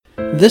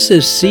This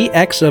is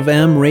CX of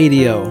M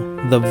Radio,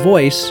 the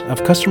voice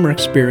of customer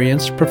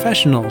experience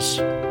professionals.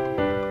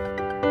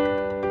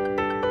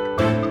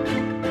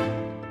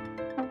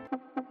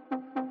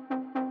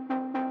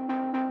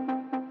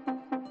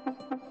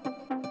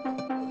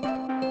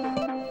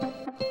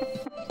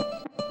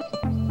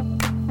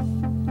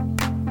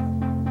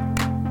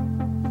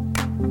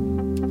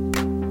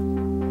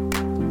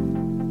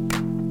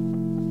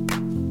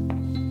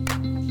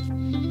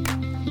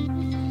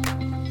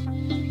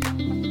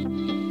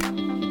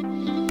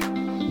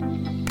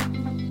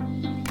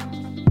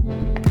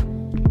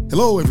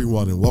 Hello,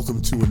 everyone, and welcome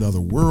to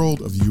another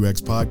World of UX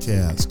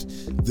podcast.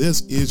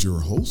 This is your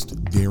host,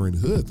 Darren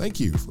Hood. Thank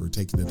you for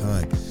taking the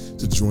time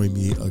to join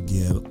me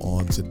again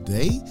on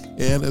today.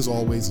 And as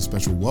always, a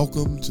special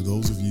welcome to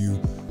those of you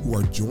who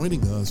are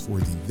joining us for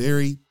the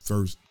very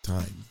first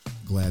time.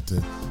 Glad to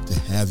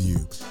have you.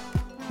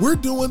 We're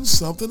doing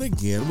something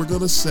again. We're going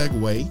to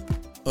segue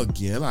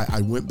again.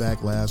 I went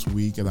back last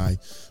week and I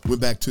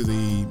went back to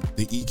the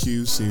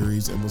EQ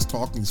series and was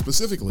talking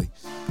specifically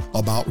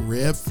about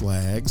red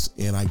flags,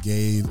 and I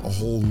gave a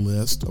whole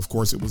list. Of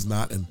course, it was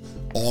not an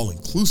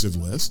all-inclusive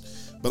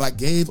list, but I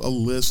gave a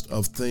list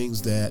of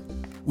things that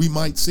we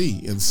might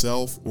see in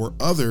self or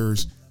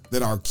others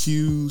that are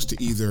cues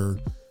to either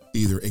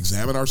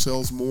examine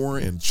ourselves more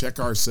and check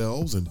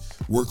ourselves and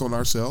work on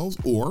ourselves,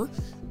 or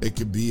it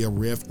could be a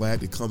red flag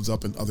that comes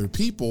up in other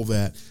people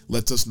that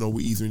lets us know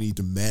we either need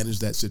to manage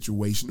that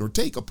situation or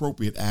take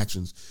appropriate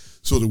actions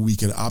so that we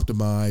can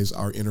optimize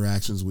our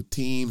interactions with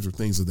teams or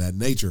things of that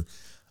nature.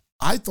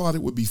 I thought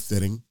it would be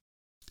fitting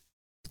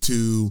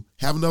to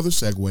have another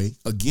segue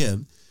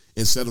again.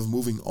 Instead of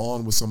moving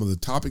on with some of the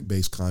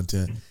topic-based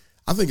content,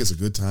 I think it's a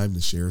good time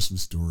to share some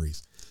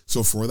stories.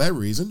 So for that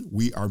reason,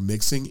 we are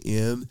mixing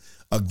in,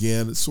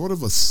 again, sort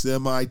of a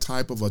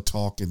semi-type of a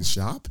Talkin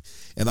shop.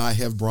 And I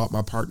have brought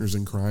my partners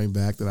in crime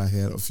back that I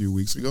had a few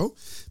weeks ago.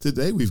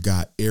 Today, we've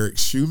got Eric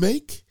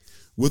Shumake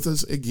with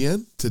us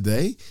again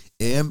today,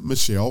 and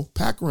Michelle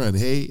Pakron.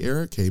 Hey,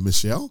 Eric. Hey,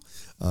 Michelle.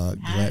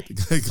 Glad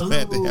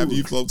to have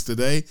you folks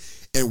today.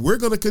 And we're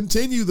going to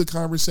continue the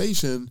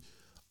conversation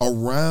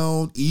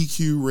around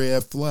EQ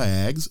red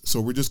flags.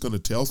 So we're just going to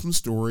tell some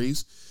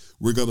stories.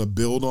 We're going to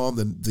build on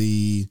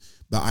the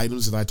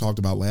items that I talked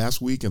about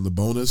last week and the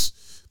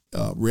bonus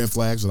red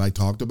flags that I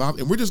talked about.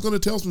 And we're just going to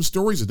tell some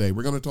stories today.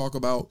 We're going to talk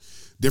about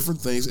different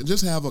things and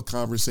just have a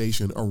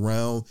conversation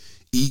around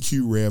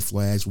EQ red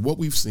flags, what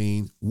we've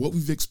seen, what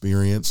we've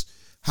experienced,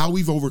 how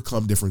we've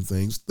overcome different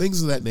things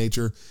of that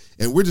nature.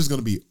 And we're just going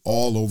to be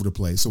all over the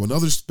place. So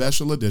another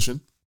special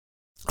edition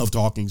of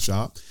Talking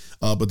Shop,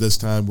 but this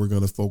time we're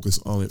going to focus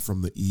on it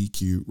from the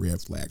EQ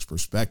red flags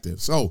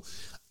perspective. So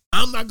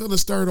I'm not going to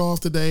start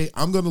off today.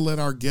 I'm going to let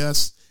our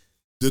guests,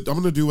 I'm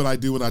going to do what I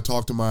do when I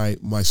talk to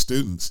my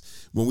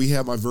students. When we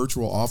have my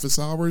virtual office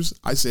hours,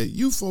 I say,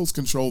 you folks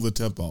control the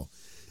tempo.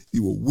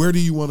 Where do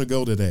you want to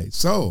go today?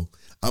 So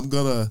I'm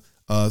going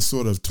to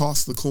sort of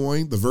toss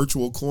the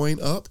virtual coin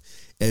up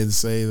and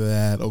say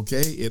that, okay,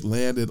 it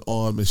landed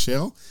on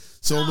Michelle.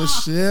 So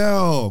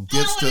Michelle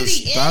gets to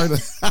start.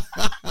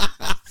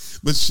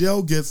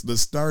 Michelle gets to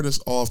start us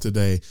off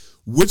today.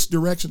 Which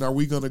direction are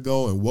we going to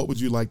go, and what would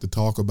you like to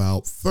talk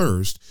about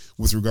first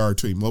with regard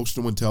to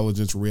emotional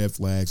intelligence, red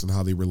flags, and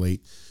how they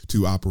relate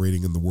to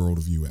operating in the world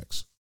of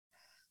UX?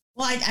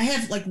 Well, I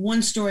have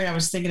one story I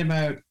was thinking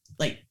about,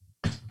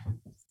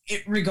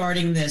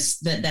 regarding this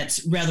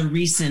that's rather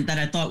recent that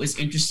I thought was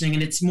interesting,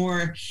 and it's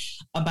more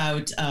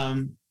about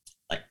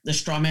the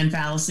straw man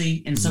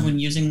fallacy and someone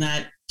using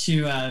that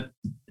to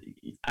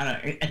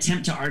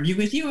attempt to argue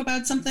with you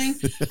about something.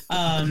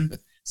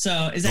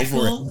 So is that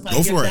cool?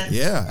 Go for it.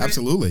 Yeah,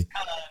 absolutely.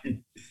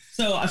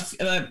 So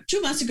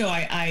 2 months ago,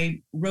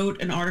 I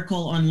wrote an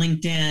article on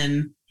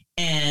LinkedIn,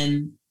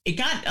 and it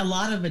got a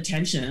lot of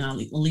attention, at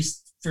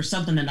least for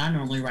something that I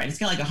normally write. It's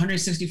got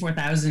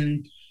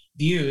 164,000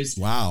 views.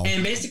 Wow.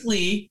 And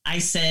basically I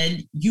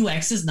said,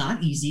 UX is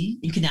not easy.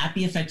 It cannot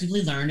be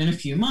effectively learned in a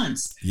few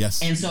months.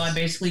 Yes. And so I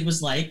basically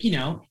was like,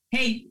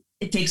 hey,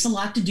 it takes a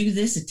lot to do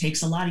this. It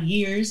takes a lot of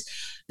years.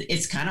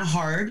 It's kind of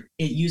hard.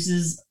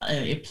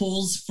 It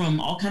pulls from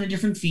all kind of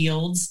different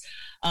fields.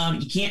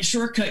 You can't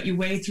shortcut your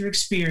way through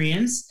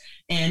experience.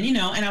 And,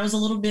 and I was a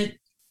little bit,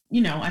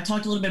 I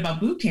talked a little bit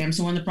about boot camps.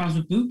 So one of the problems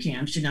with boot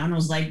camps, and I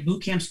was like,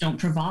 boot camps don't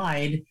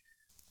provide,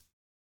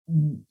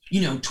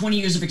 20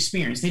 years of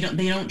experience.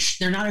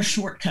 They're not a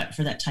shortcut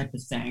for that type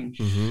of thing.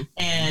 Mm-hmm.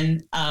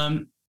 And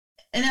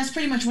that's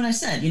pretty much what I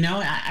said.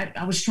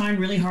 I was trying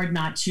really hard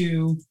not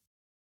to,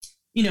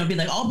 be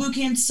like, all boot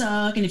camps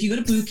suck. And if you go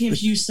to boot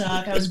camps, you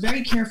suck. I was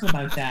very careful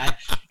about that.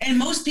 And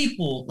most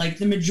people,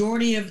 the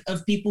majority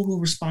of people who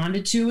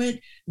responded to it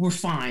were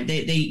fine.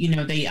 They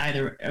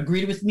either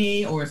agreed with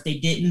me, or if they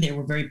didn't, they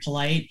were very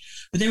polite.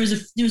 But there was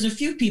a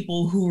few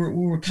people who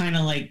were kind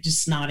of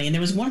just snotty. And there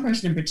was one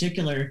person in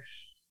particular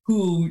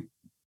who,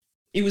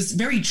 it was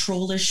very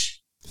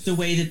trollish, the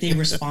way that they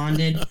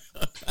responded.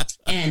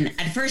 And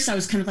at first I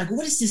was kind of like,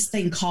 what is this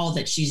thing called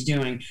that she's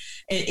doing?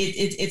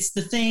 It's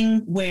the thing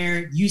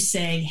where you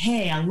say,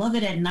 hey, I love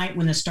it at night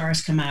when the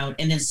stars come out.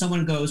 And then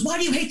someone goes, why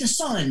do you hate the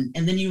sun?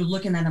 And then you're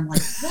looking at them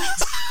like,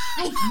 what?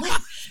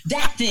 What?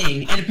 That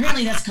thing. And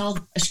apparently that's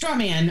called a straw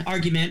man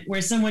argument,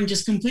 where someone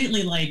just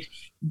completely like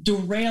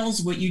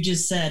derails what you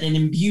just said and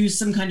imbues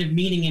some kind of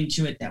meaning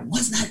into it that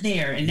was not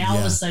there. And now all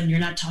of a sudden you're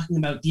not talking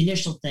about the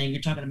initial thing.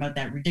 You're talking about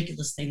that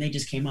ridiculous thing they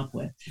just came up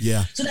with.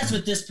 Yeah. So that's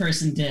what this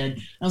person did.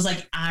 I was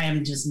like, I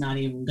am just not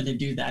even going to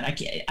do that.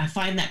 I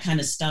find that kind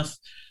of stuff.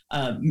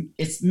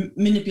 It's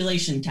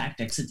manipulation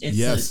tactics.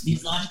 It's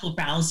these logical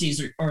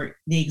fallacies or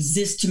they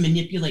exist to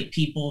manipulate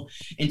people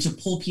and to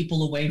pull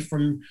people away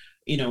from,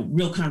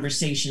 real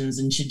conversations,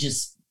 and should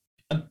just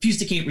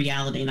obfuscate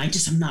reality. And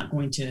I'm not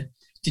going to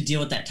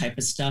deal with that type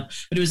of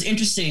stuff. But it was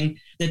interesting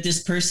that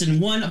this person,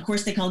 one, of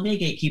course, they called me a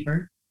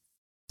gatekeeper.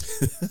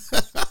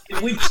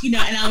 Which, and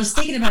I was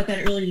thinking about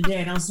that earlier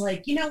today, and I was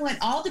like, you know what?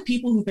 All the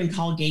people who've been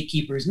called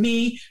gatekeepers,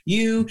 me,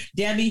 you,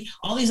 Debbie,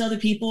 all these other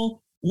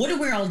people, what are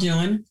we all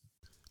doing?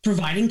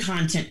 Providing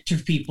content to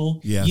people,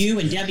 you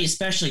and Debbie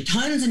especially,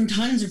 tons and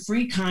tons of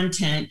free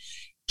content,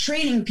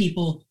 training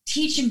people,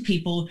 teaching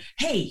people,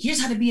 hey,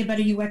 here's how to be a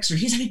better UXer.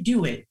 Here's how to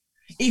do it.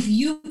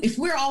 If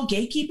we're all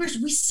gatekeepers,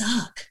 we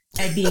suck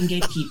at being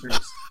gatekeepers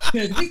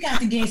because we got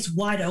the gates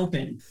wide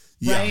open,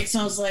 right? So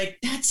I was like,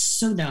 that's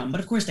so dumb. But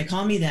of course they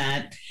call me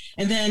that.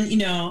 And then,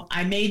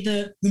 I made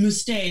the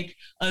mistake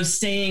of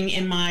saying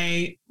in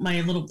my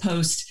little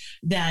post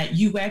that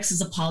UX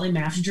is a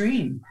polymath's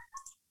dream.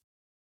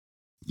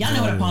 Y'all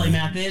know what a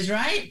polymath is,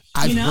 right?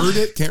 I've heard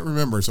it, can't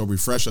remember, so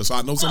refresh us.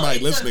 I know somebody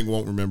listening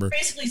won't remember.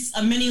 Basically,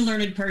 a many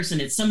learned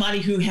person. It's somebody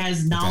who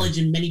has knowledge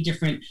in many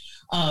different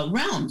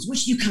realms,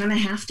 which you kind of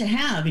have to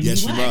have in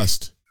UX. You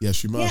must.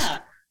 Yes, you must. Yeah.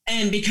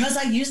 And because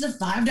I used a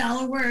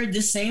 $5 word,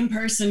 this same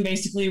person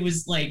basically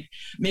was like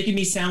making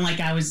me sound like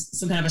I was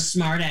some kind of a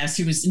smart ass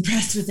who was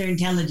impressed with their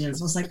intelligence.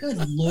 I was like, good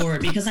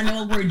Lord, because I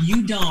know a word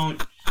you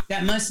don't,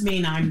 that must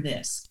mean I'm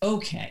this.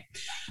 Okay.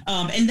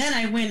 And then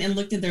I went and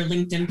looked at their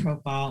LinkedIn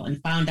profile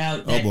and found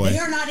out that they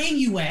are not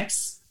in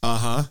UX,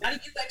 not a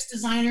UX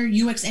designer,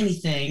 UX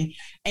anything.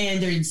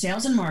 And they're in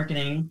sales and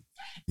marketing.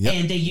 Yep.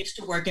 And they used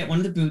to work at one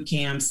of the boot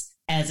camps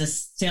as a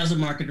sales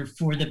and marketer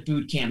for the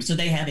boot camp. So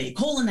they have a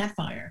coal in that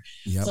fire.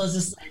 Yep. So I was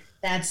just like,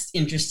 that's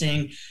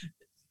interesting.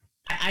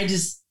 I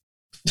just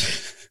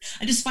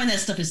find that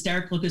stuff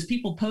hysterical because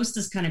people post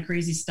this kind of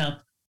crazy stuff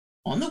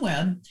on the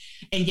web,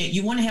 and yet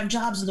you want to have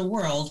jobs in the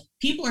world.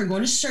 People are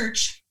going to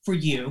search for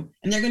you,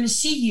 and they're going to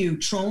see you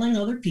trolling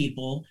other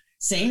people,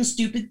 saying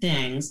stupid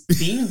things,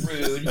 being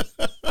rude.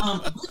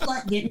 Good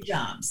luck getting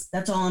jobs.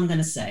 That's all I'm going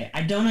to say.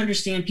 I don't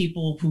understand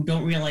people who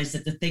don't realize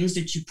that the things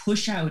that you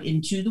push out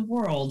into the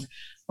world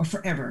are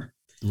forever.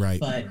 Right.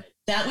 But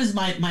that was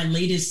my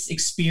latest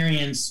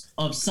experience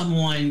of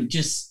someone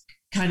just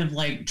kind of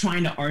like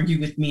trying to argue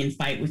with me and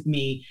fight with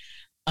me.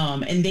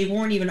 And they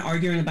weren't even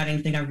arguing about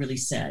anything I really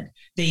said.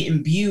 They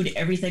imbued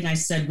everything I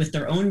said with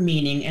their own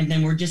meaning, and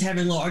then we're just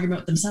having a little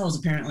argument with themselves,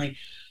 apparently.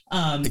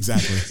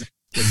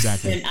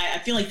 Exactly. And I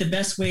feel like the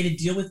best way to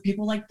deal with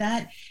people like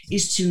that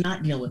is to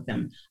not deal with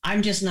them.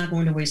 I'm just not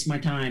going to waste my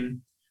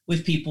time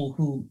with people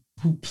who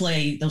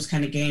play those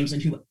kind of games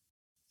and who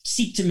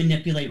seek to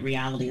manipulate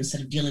reality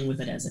instead of dealing with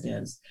it as it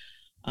is.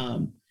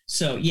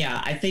 So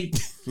yeah, I think,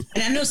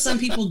 and I know some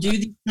people do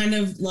these kind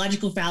of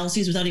logical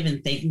fallacies without even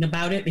thinking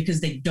about it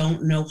because they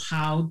don't know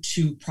how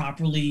to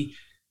properly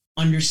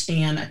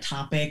understand a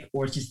topic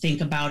or to think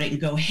about it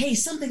and go, hey,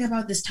 something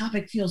about this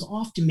topic feels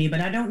off to me,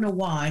 but I don't know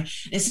why.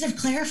 Instead of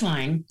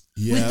clarifying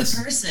with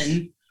the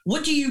person,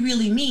 what do you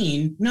really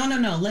mean? No.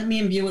 Let me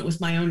imbue it with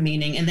my own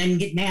meaning and then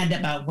get mad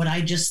about what I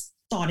just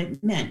thought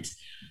it meant.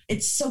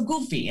 It's so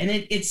goofy. And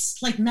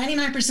it's like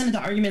 99% of the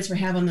arguments we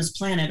have on this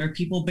planet are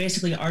people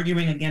basically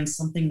arguing against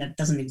something that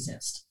doesn't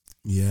exist.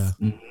 Yeah.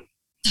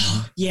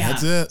 Yeah.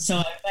 That's it. So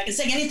if I can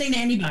say anything to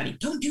anybody,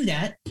 don't do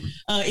that.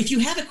 If you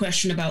have a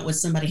question about what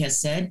somebody has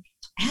said,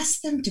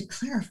 ask them to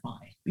clarify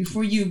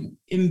before you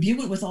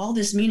imbue it with all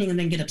this meaning and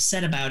then get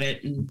upset about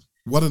it. And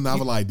what a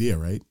novel idea,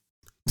 right?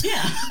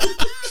 Yeah.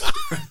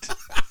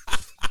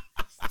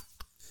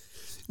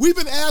 We've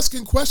been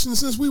asking questions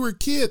since we were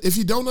kids. If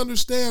you don't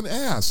understand,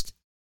 ask.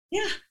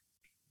 Yeah.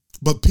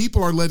 But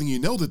people are letting you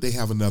know that they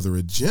have another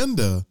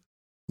agenda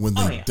when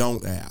they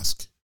don't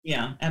ask.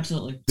 Yeah,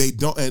 absolutely. They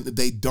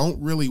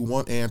don't really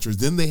want answers.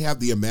 Then they have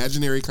the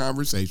imaginary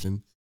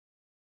conversation.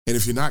 And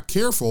if you're not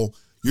careful,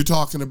 you're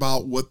talking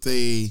about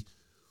the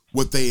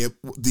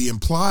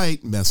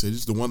implied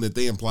message, the one that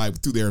they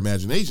implied through their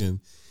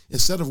imagination,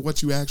 instead of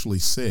what you actually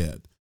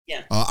said.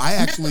 Yeah.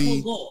 That's the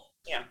whole goal.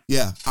 Yeah.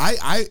 Yeah.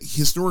 I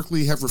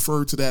historically have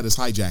referred to that as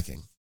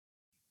hijacking.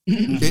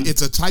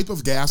 It's a type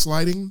of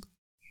gaslighting.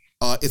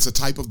 It's a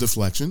type of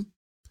deflection.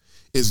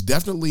 It's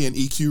definitely an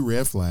EQ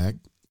red flag.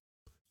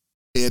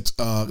 It's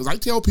I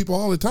tell people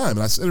all the time,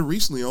 and I said it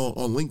recently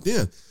on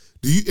LinkedIn.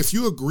 If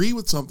you agree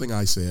with something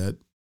I said,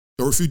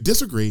 or if you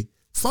disagree,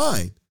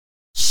 fine.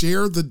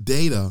 Share the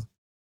data.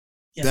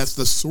 Yes. That's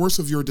the source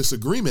of your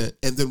disagreement,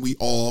 and then we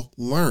all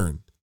learn.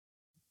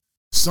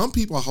 Some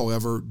people,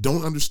 however,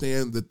 don't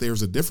understand that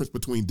there's a difference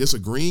between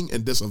disagreeing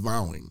and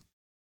disavowing.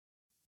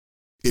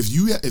 If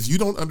you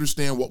don't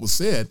understand what was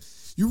said,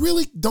 you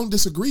really don't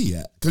disagree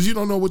yet because you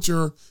don't know what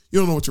you're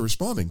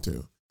responding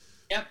to.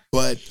 Yep.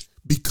 But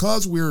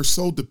because we're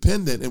so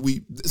dependent, and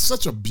it's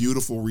such a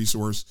beautiful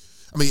resource.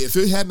 I mean, if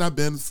it had not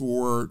been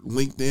for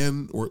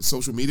LinkedIn or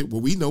social media,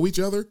 will we know each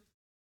other?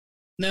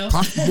 No.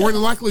 More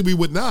than likely, we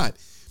would not.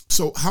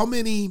 So how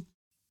many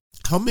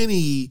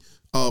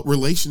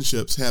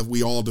relationships have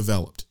we all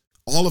developed?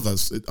 All of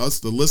us,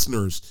 the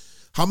listeners.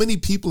 How many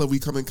people have we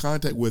come in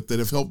contact with that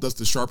have helped us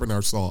to sharpen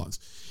our saws?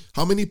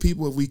 How many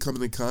people have we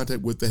come in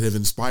contact with that have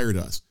inspired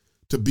us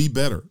to be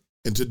better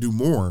and to do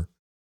more?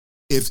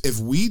 If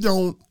we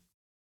don't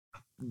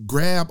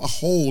grab a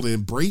hold and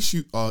embrace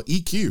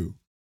EQ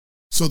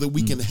so that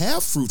we can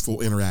have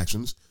fruitful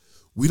interactions,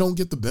 we don't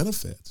get the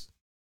benefits.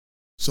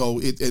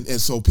 So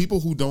so people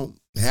who don't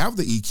have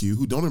the EQ,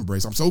 who don't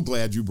embrace, I'm so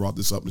glad you brought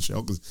this up,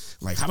 Michelle, because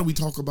like, how do we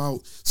talk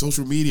about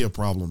social media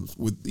problems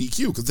with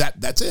EQ? Because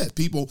that's it.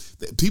 People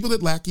that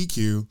lack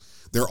EQ,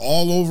 they're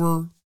all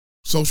over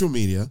social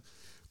media.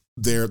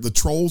 The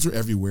trolls are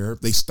everywhere.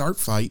 They start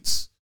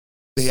fights.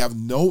 They have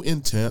no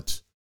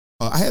intent.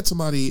 I had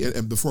somebody,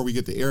 and before we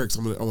get to Eric's,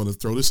 I want to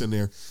throw this in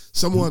there.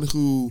 Someone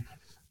who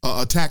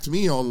attacked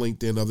me on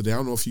LinkedIn the other day. I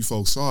don't know if you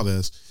folks saw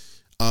this.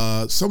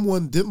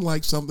 Someone didn't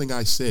like something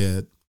I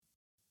said,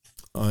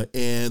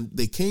 and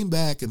they came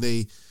back and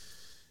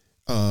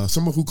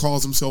someone who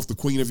calls himself the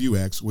Queen of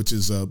UX, which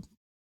is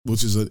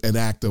an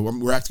act of.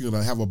 We're actually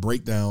going to have a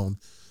breakdown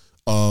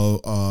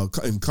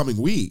in coming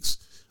weeks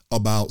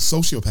about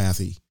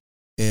sociopathy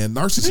and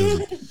narcissism,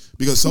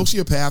 because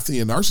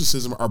sociopathy and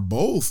narcissism are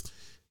both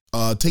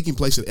taking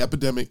place at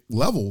epidemic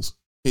levels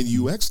in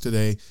UX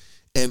today.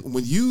 And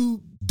when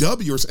you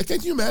dub yourself,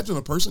 can you imagine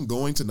a person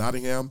going to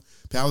Nottingham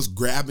Palace,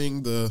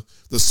 grabbing the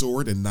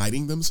sword and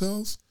knighting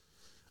themselves?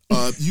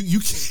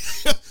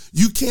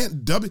 You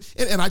can't dub it.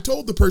 And I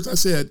told the person, I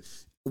said,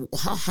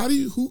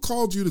 who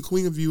called you the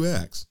Queen of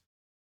UX?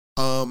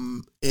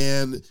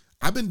 And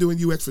I've been doing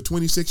UX for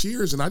 26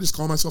 years, and I just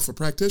call myself a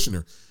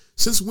practitioner.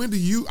 Since when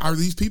are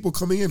these people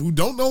coming in who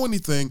don't know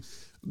anything,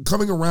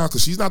 coming around,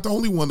 because she's not the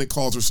only one that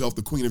calls herself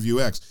the Queen of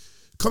UX,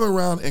 coming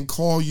around and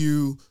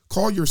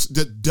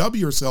dub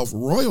yourself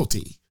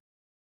royalty.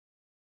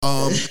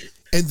 And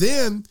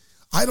then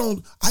I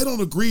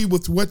don't agree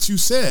with what you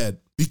said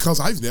because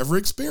I've never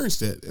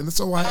experienced it. And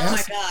so I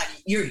asked. Oh my God,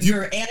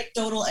 your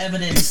anecdotal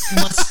evidence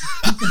must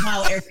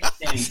disavow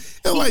everything.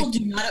 People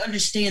do not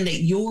understand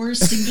that your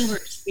singular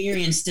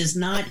experience does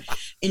not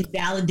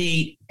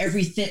invalidate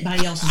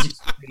everybody else's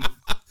experience.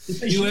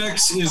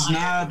 UX is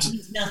not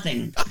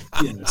nothing.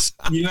 Yes,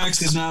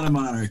 UX is not a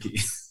monarchy.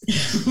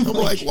 I'm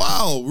like,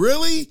 wow,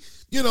 really?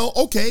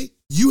 Okay,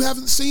 you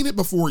haven't seen it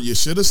before. You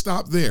should have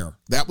stopped there.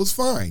 That was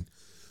fine,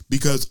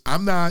 because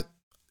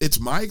it's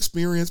my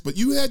experience, but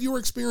you had your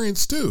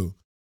experience too.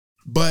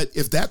 But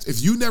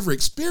if you never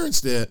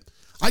experienced it,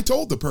 I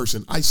told the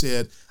person, I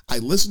said, I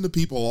listen to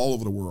people all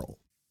over the world.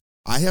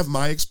 I have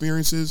my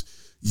experiences.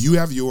 You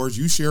have yours.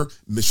 You share.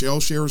 Michelle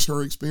shares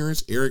her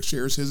experience. Eric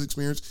shares his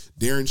experience.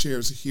 Darren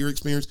shares his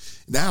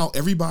experience. Now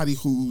everybody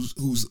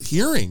who's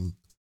hearing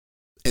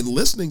and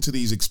listening to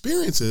these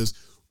experiences,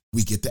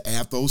 we get to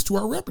add those to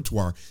our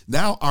repertoire.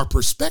 Now our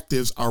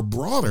perspectives are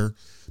broader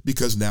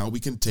because now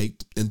we can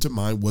take into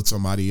mind what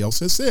somebody else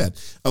has said.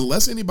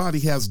 Unless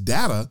anybody has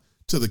data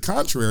to the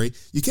contrary,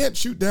 you can't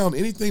shoot down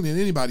anything that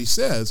anybody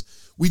says.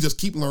 We just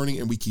keep learning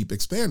and we keep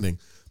expanding.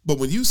 But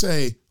when you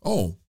say,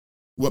 oh,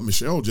 what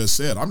Michelle just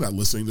said, I'm not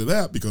listening to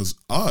that because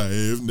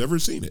I've never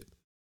seen it.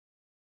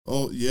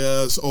 Oh,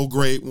 yes. Oh,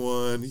 great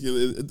one.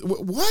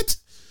 What?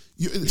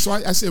 So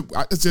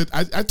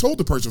I told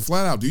the person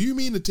flat out, do you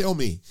mean to tell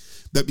me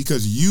that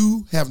because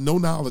you have no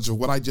knowledge of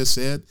what I just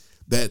said,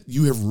 that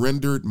you have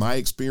rendered my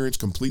experience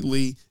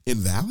completely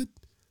invalid?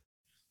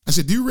 I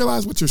said, do you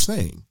realize what you're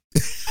saying?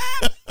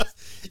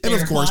 And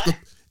of course,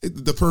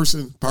 the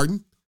person,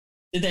 pardon?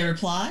 Did they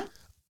reply?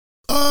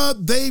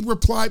 They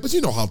replied, but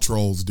you know how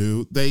trolls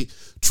do.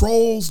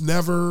 Trolls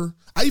never,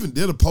 I even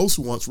did a post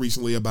once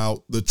recently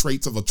about the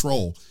traits of a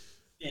troll.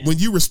 Yeah. When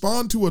you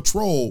respond to a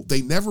troll,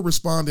 they never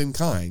respond in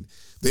kind.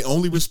 They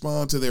only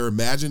respond to their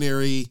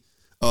imaginary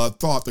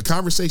thought, the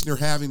conversation they're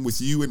having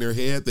with you in their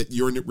head that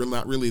you're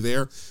not really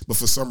there, but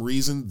for some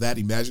reason that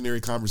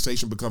imaginary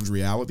conversation becomes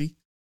reality.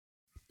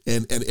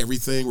 And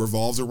everything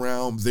revolves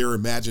around their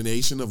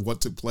imagination of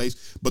what took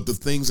place. But the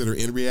things that are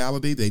in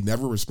reality, they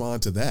never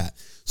respond to that.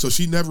 So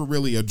she never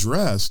really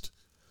addressed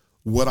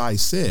what I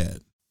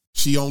said.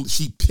 She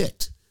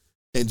picked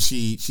and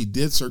she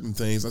did certain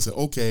things. I said,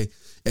 okay.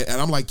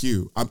 And I'm like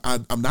you.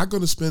 I'm not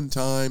going to spend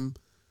time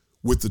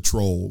with the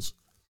trolls.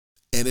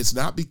 And it's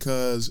not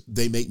because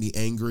they make me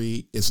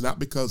angry. It's not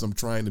because I'm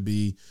trying to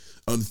be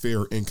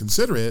unfair and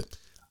considerate.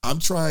 I'm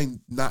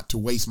trying not to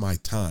waste my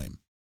time.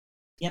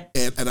 Yep.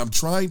 And I'm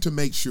trying to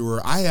make sure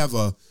I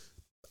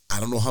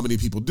don't know how many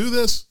people do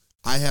this.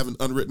 I have an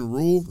unwritten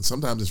rule.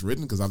 Sometimes it's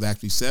written because I've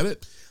actually said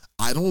it.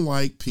 I don't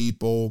like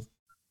people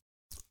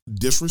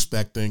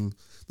disrespecting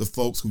the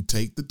folks who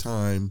take the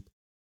time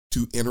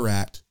to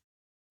interact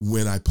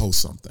when I post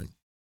something.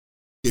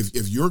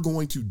 If you're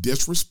going to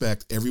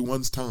disrespect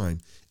everyone's time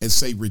and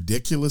say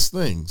ridiculous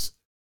things,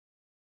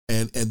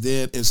 and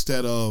then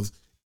instead of,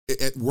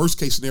 at worst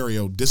case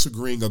scenario,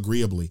 disagreeing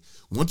agreeably,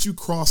 once you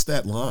cross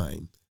that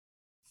line,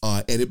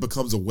 and it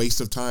becomes a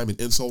waste of time and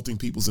insulting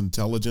people's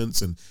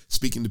intelligence and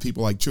speaking to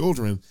people like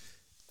children,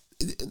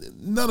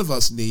 none of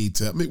us need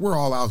to. I mean, we're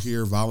all out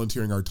here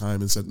volunteering our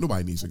time and said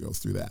nobody needs to go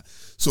through that.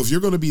 So if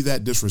you're going to be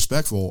that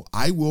disrespectful,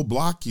 I will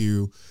block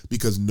you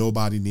because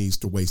nobody needs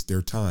to waste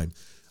their time.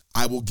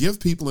 I will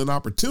give people an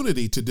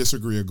opportunity to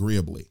disagree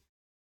agreeably.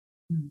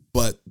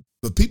 But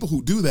the people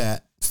who do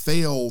that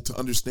fail to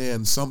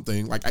understand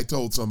something. Like I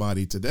told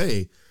somebody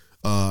today,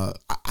 I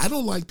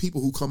don't like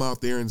people who come out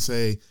there and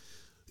say,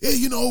 yeah,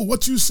 you know,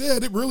 what you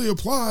said, it really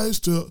applies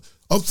to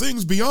of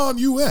things beyond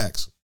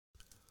UX.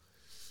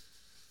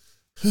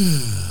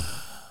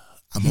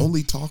 I'm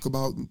only talking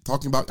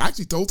about, I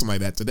actually told somebody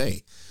that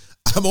today.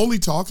 I'm only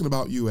talking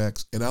about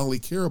UX and I only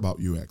care about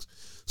UX.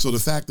 So the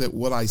fact that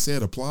what I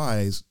said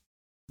applies,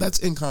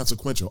 that's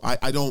inconsequential.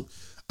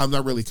 I'm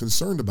not really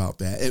concerned about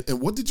that.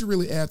 And what did you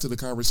really add to the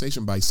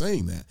conversation by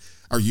saying that?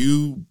 Are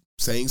you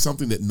saying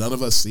something that none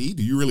of us see?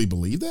 Do you really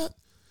believe that?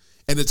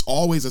 And it's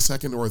always a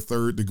second or a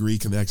third degree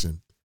connection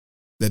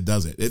that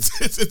does it.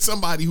 It's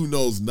somebody who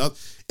knows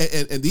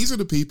nothing. And these are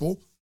the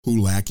people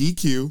who lack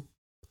EQ.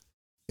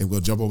 And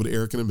we'll jump over to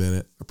Eric in a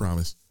minute, I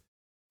promise.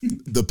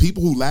 The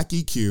people who lack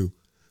EQ,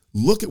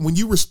 look at when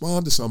you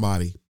respond to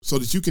somebody so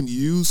that you can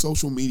use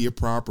social media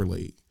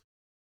properly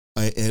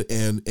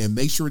and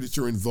make sure that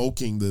you're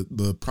invoking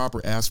the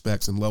proper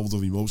aspects and levels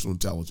of emotional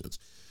intelligence.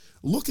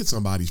 Look at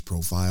somebody's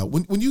profile.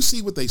 When you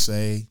see what they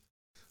say,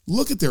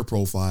 look at their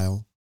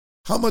profile.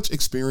 How much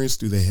experience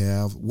do they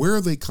have? Where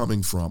are they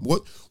coming from?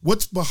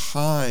 What's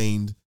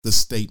behind the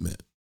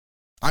statement?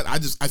 I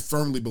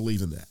firmly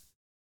believe in that.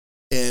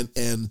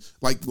 And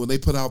like when they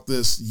put out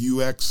this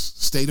UX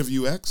state of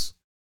UX,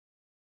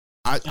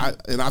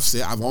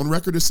 I've on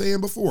record as saying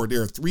before,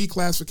 there are 3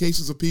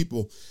 classifications of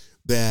people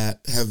that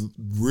have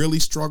really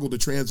struggled to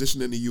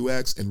transition into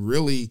UX and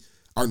really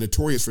are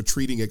notorious for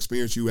treating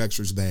experienced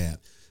UXers bad.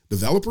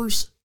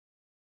 Developers,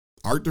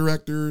 art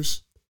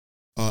directors,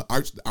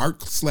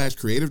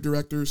 art/creative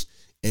directors,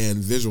 and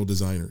visual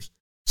designers.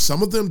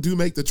 Some of them do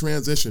make the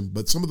transition,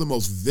 but some of the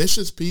most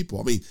vicious people,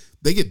 I mean,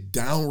 they get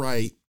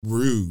downright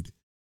rude.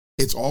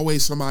 It's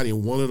always somebody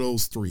in one of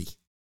those 3.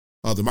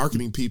 The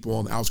marketing people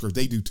on the outskirts,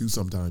 they do too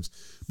sometimes.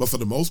 But for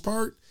the most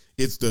part,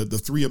 it's the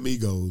 3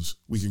 amigos,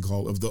 we can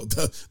call it,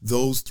 of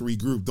those 3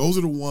 groups. Those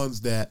are the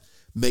ones that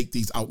make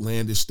these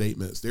outlandish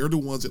statements. They're the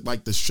ones that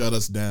like to shut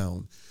us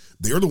down.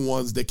 They're the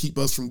ones that keep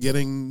us from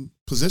getting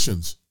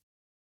positions.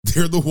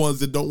 They're the ones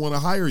that don't want to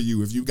hire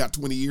you. If you've got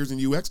 20 years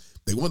in UX,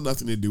 they want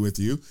nothing to do with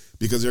you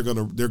because they're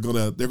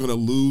gonna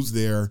lose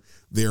their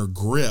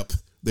grip,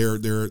 their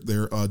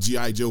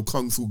G.I. Joe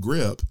Kung Fu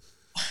grip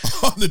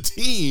on the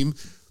team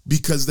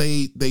because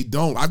they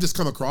don't. I've just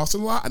come across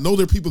it a lot. I know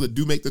there are people that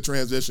do make the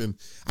transition.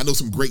 I know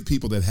some great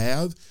people that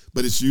have,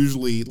 but it's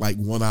usually like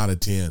 1 out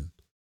of 10.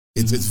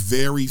 It's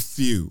very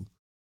few.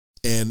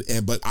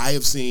 But I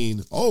have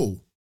seen, oh,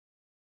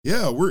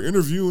 yeah, we're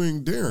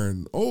interviewing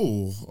Darren.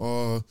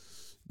 Oh,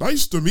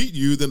 nice to meet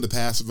you. Then the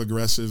passive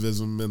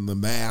aggressivism and the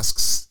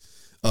masks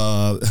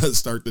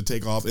start to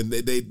take off, and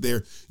they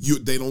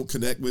don't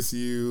connect with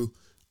you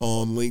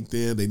on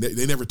LinkedIn.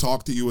 They never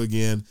talk to you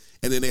again,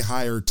 and then they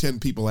hire 10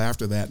 people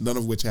after that, none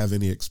of which have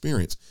any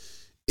experience.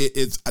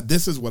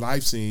 This is what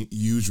I've seen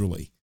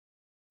usually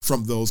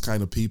from those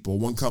kind of people.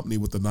 One company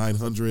with the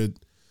 900,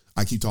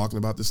 I keep talking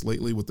about this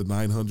lately, with the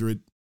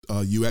 900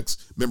 UX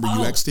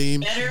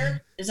team.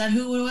 Better, is that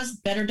who it was?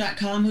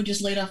 Better.com, who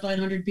just laid off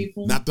 900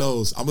 people? Not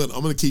those. I'm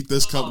gonna keep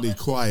this company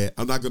quiet.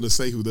 I'm not gonna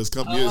say who this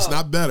company is. It's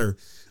not Better,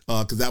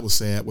 because that was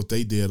sad what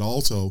they did.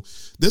 Also,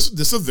 this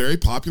is a very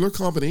popular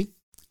company.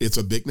 It's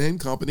a big name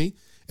company,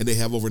 and they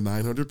have over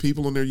 900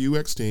 people on their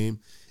UX team.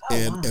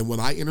 And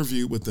when I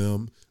interviewed with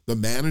them, the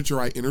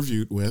manager I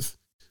interviewed with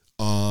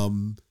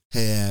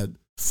had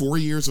 4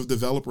 years of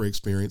developer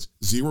experience,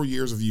 0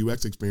 years of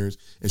UX experience,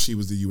 and she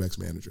was the UX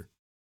manager.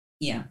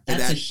 Yeah,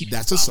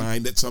 that's a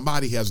sign that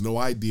somebody has no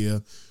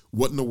idea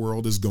what in the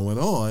world is going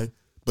on,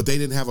 but they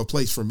didn't have a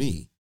place for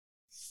me.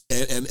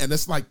 And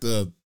that's like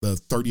the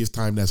 30th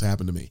time that's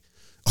happened to me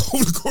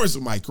over the course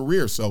of my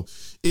career. So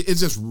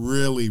it's just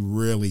really,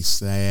 really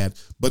sad,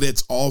 but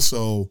it's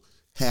also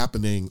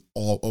happening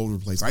all over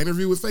the place. I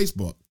interview with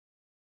Facebook.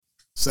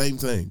 Same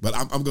thing, but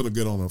I'm going to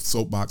get on a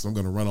soapbox. I'm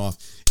going to run off,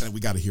 and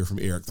we got to hear from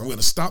Eric. I'm going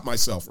to stop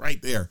myself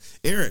right there.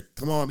 Eric,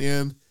 come on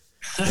in.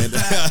 And,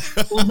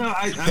 well, no,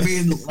 I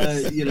mean,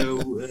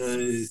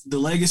 the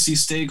legacy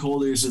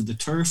stakeholders of the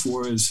turf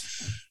wars,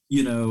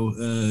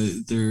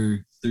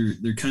 they're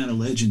kind of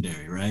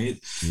legendary, right?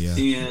 Yeah.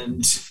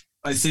 And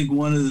I think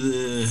one of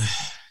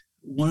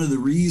the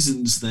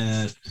reasons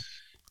that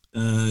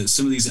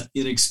some of these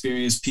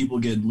inexperienced people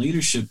get in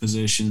leadership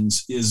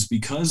positions is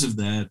because of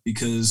that,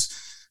 because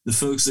the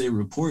folks they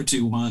report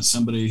to want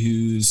somebody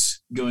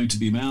who's going to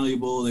be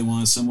malleable. They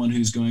want someone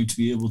who's going to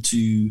be able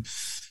to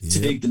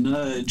take the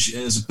nudge,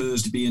 as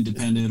opposed to be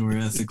independent or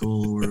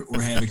ethical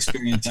or have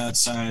experience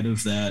outside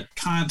of that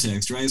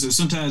context, right? So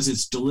sometimes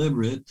it's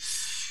deliberate,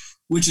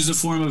 which is a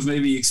form of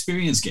maybe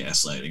experience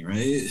gaslighting,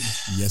 right?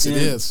 Yes, it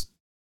is.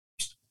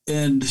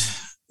 And,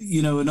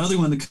 you know, another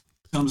one that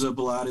comes up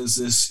a lot is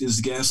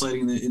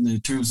gaslighting in the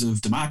terms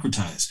of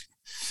democratizing.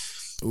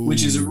 Ooh.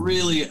 Which is a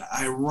really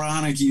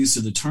ironic use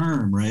of the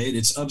term, right?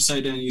 It's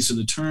upside down use of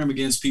the term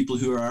against people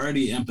who are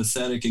already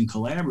empathetic and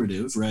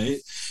collaborative, right?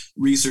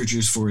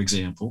 Researchers, for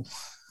example.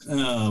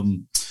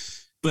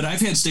 But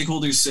I've had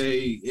stakeholders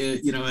say,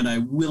 you know, and I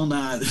will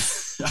not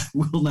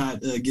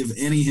give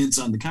any hints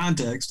on the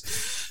context,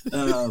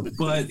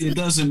 but it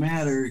doesn't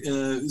matter.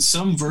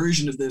 Some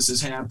version of this has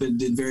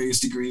happened in various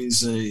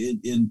degrees,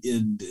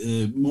 in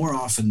more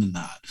often than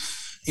not.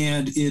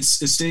 And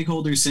it's a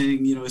stakeholder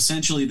saying, you know,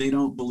 essentially they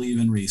don't believe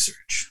in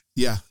research.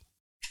 Yeah.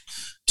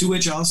 To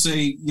which I'll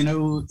say, you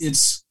know,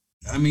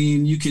 I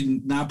mean, you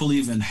can not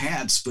believe in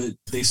hats, but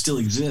they still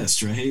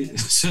exist, right?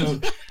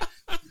 So,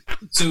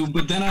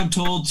 but then I'm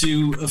told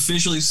to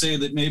officially say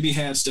that maybe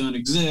hats don't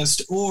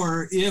exist,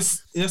 or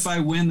if I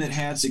win that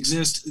hats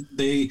exist,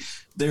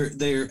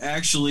 they're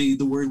actually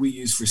the word we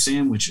use for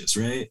sandwiches,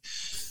 right?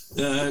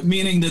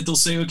 Meaning that they'll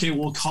say, okay,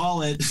 we'll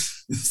call it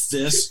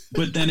this,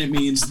 but then it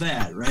means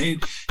that,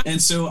 right?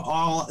 And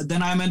so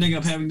then I'm ending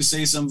up having to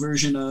say some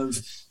version of,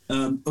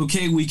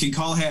 okay, we can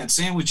call hats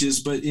sandwiches,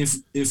 but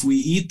if we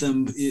eat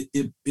them,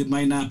 it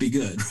might not be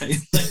good, right?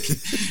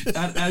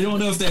 Like, I don't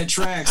know if that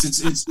tracks.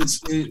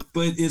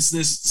 But it's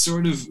this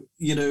sort of,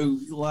 you know,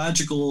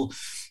 logical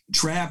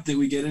trap that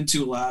we get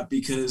into a lot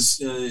because,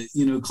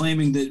 you know,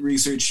 claiming that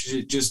research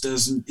just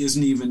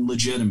isn't even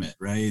legitimate,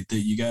 right?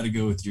 That you got to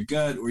go with your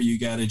gut, or you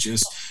got to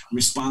just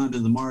respond to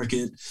the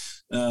market.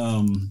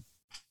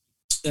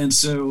 And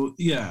so,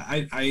 yeah,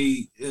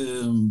 I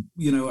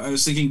you know, I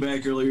was thinking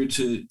back earlier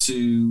to,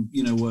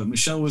 you know, what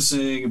Michelle was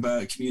saying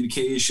about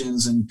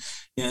communications and,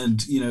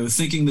 you know,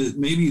 thinking that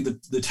maybe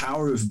the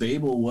Tower of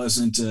Babel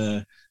wasn't,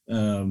 you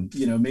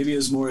know, maybe it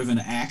was more of an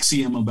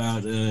axiom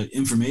about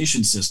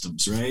information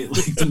systems, right?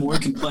 Like the more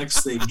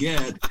complex they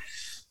get,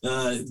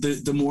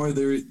 the more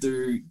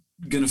they're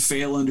going to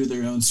fail under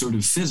their own sort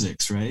of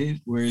physics, right?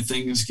 Where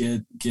things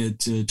get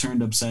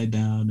turned upside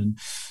down. And,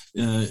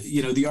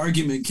 you know, the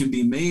argument can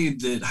be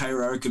made that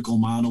hierarchical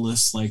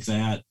monoliths like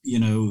that, you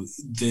know,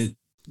 that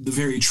the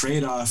very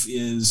trade-off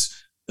is,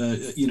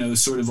 you know,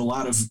 sort of a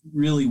lot of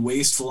really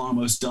wasteful,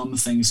 almost dumb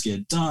things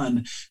get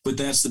done, but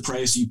that's the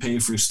price you pay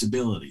for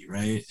stability,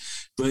 right?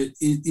 But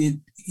it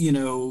you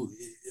know,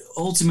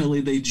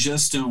 ultimately they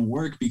just don't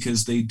work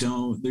because they're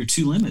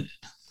too limited,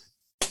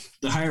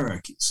 the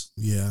hierarchies.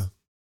 Yeah.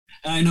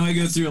 I know I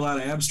go through a lot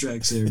of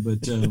abstracts there,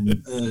 but you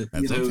know,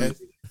 okay.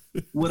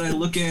 What I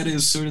look at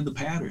is sort of the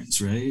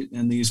patterns, right?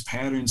 And these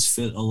patterns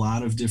fit a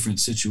lot of different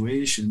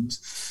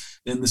situations,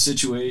 and the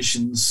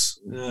situations,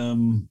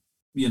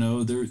 you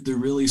know, they're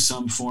really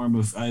some form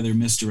of either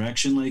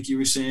misdirection, like you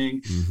were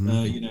saying,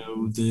 you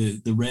know,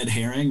 the red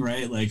herring,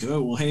 right? Like,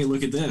 oh, well, hey,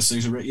 look at this.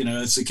 There's you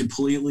know, it's a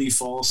completely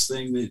false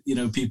thing that, you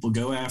know, people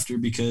go after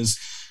because,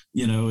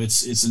 you know,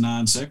 it's a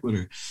non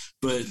sequitur.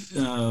 But,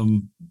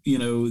 you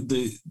know,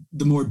 the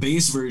more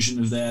base version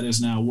of that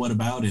is now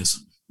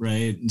whataboutism,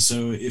 right? And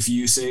so if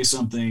you say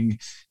something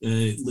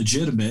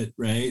legitimate,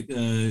 right,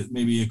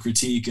 maybe a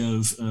critique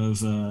of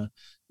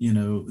you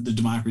know, the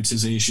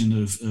democratization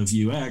of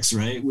UX,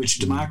 right? Which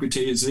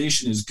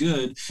democratization is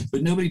good,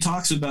 but nobody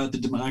talks about the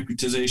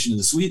democratization of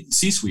the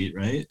C-suite,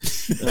 right?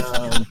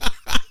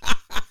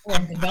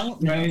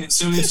 Right.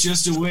 So it's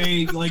just a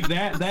way like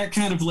that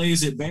kind of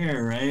lays it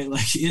bare, right?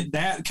 Like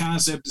that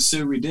concept is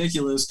so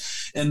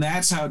ridiculous. And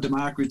that's how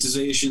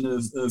democratization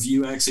of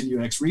UX and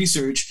UX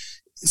research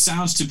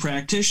sounds to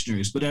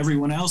practitioners, but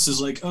everyone else is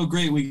like, oh,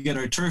 great, we get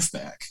our turf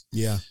back.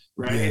 Yeah.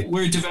 Right. Yeah.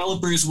 Where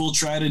developers will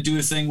try to do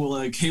a thing where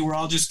like, hey, we're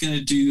all just going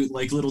to do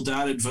like little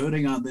dotted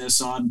voting on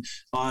this on,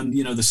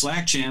 you know, the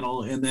Slack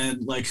channel. And then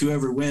like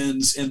whoever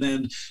wins, and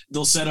then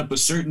they'll set up a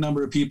certain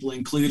number of people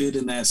included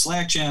in that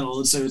Slack channel.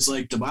 And so it's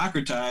like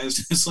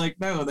democratized. It's like,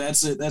 no,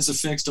 that's a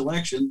fixed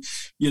election,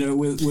 you know,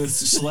 with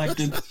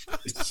selected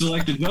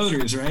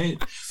voters.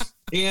 Right.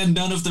 And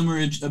none of them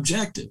are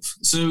objective.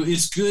 So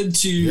it's good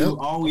to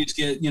always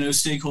get, you know,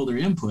 stakeholder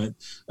input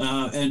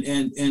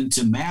and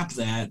to map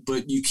that,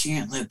 but you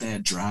can't let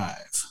that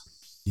drive.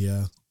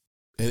 Yeah.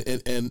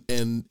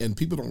 And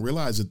people don't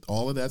realize that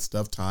all of that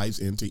stuff ties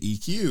into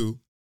EQ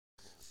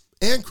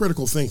and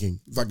critical thinking,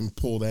 if I can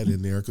pull that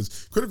in there,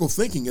 because critical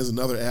thinking is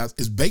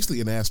is basically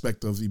an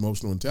aspect of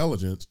emotional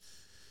intelligence,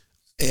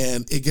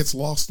 and it gets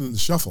lost in the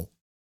shuffle.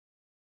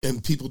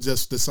 And people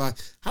just decide,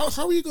 how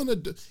are you going to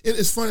do?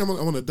 It's funny, I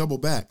want to double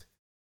back.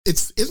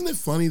 Isn't it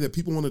funny that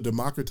people want to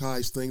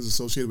democratize things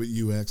associated with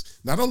UX?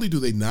 Not only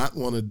do they not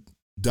want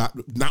to,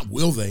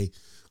 will they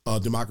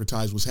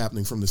democratize what's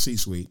happening from the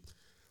C-suite.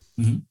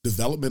 Mm-hmm.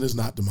 Development is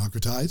not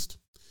democratized.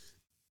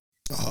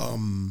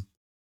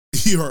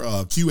 Your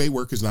QA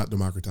work is not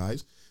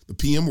democratized. The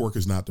PM work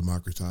is not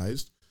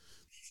democratized.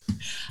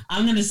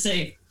 I'm going to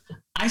say,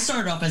 I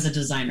started off as a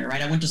designer,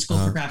 right? I went to school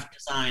for graphic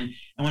design.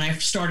 And when I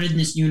started in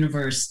this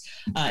universe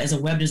as a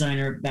web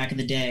designer back in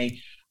the day,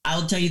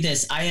 I'll tell you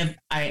this.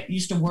 I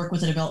used to work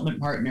with a development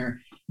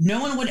partner. No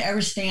one would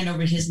ever stand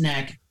over his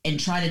neck and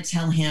try to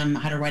tell him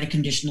how to write a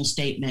conditional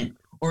statement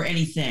or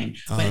anything.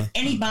 But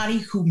anybody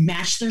who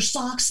matched their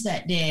socks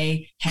that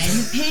day had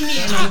an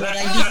opinion on what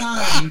I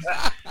designed.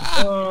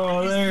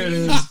 Oh, there it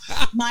is.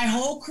 My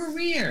whole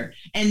career.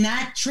 And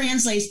that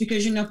translates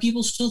because,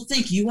 people still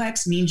think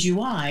UX means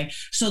UI.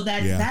 So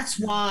that's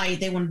why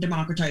they want to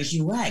democratize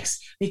UX,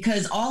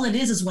 because all it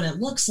is what it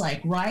looks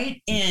like,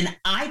 right? And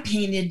I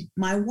painted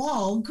my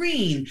wall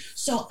green.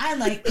 So I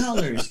like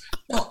colors.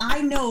 So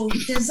I know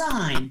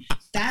design.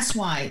 That's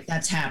why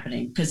that's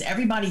happening, because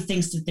everybody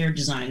thinks that they're a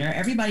designer.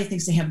 Everybody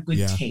thinks they have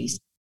good taste.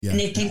 Yeah. And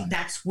they think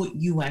that's what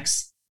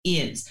UX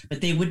is,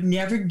 but they would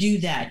never do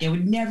that. They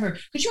would never.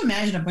 Could you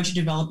imagine a bunch of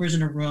developers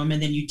in a room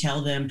and then you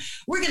tell them,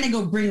 we're going to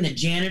go bring the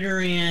janitor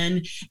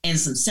in and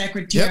some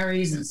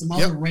secretaries and some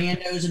other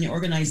randos in the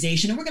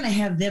organization, and we're going to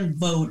have them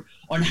vote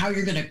on how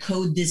you're going to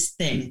code this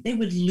thing? They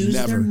would lose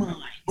their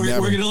mind. We're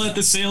going to let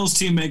the sales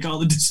team make all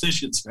the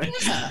decisions, right?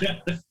 Yeah.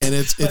 And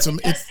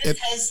it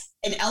has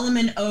an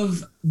element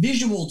of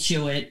visual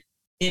to it.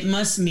 It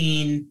must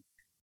mean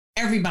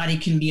everybody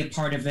can be a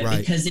part of it,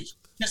 because it's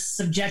just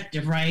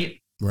subjective, right?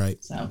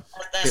 Right. So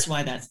that's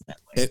why that's that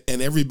way.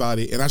 And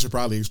everybody, and I should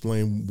probably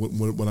explain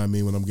what I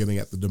mean when I'm getting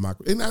at the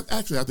democracy. And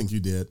I think you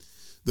did,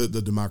 the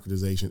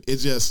democratization.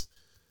 It's just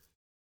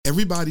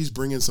everybody's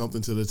bringing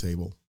something to the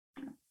table.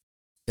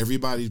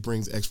 Everybody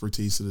brings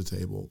expertise to the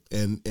table,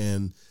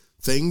 and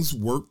things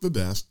work the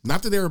best.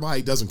 Not that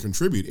everybody doesn't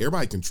contribute.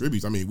 Everybody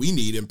contributes. I mean, we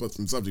need input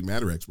from subject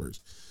matter experts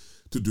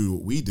to do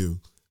what we do,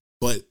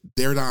 but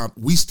they're not.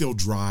 We still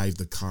drive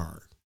the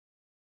car.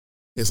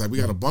 It's like we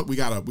got a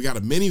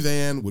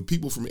minivan with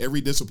people from every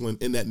discipline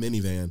in that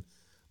minivan,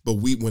 but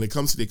when it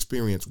comes to the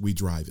experience, we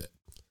drive it.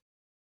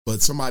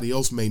 But somebody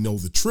else may know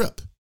the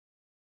trip.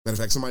 Matter of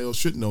fact, somebody else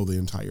should know the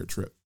entire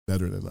trip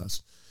better than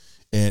us,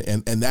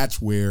 and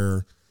that's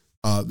where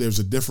there's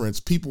a difference.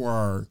 People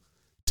are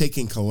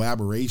taking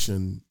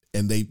collaboration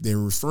and they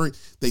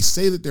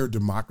say that they're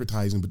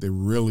democratizing, but they're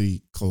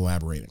really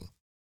collaborating.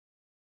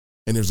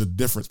 And there's a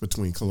difference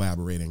between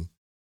collaborating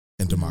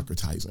and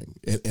democratizing.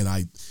 And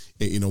I,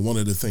 one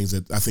of the things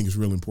that I think is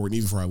really important,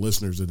 even for our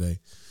listeners today,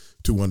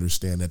 to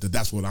understand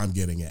that's what I'm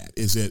getting at.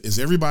 Is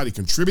everybody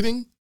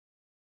contributing,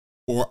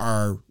 or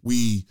are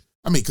we?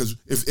 I mean, because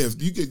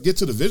if you get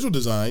to the visual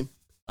design,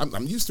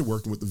 I'm used to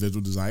working with the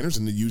visual designers,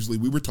 and usually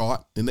we were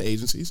taught in the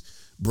agencies,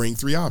 bring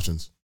 3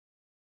 options,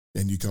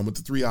 and you come with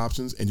the 3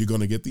 options, and you're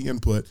going to get the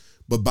input.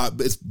 But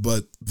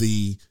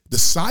the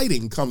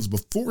deciding comes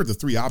before the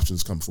 3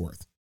 options come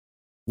forth.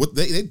 What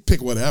they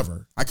pick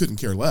whatever. I couldn't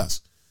care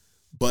less.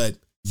 But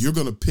you're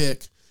going to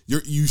pick.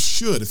 You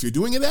should, if you're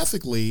doing it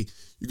ethically,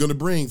 you're going to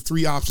bring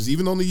 3 options.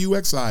 Even on the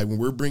UX side, when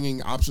we're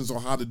bringing options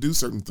on how to do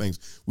certain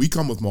things, we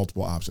come with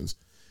multiple options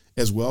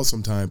as well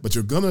sometimes. But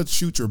you're going to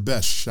shoot your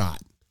best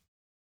shot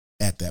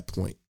at that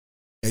point,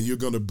 and you're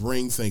going to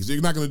bring things.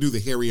 You're not going to do the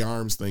hairy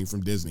arms thing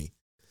from Disney,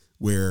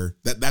 where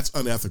that's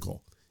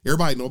unethical.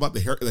 Everybody know about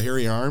the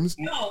hairy arms?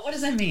 No, what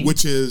does that mean?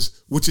 Which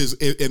is,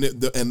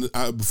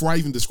 before I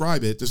even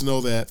describe it, just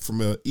know that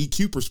from an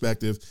EQ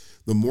perspective,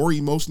 the more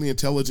emotionally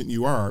intelligent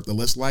you are, the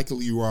less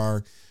likely you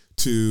are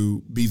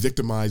to be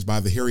victimized by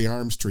the hairy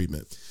arms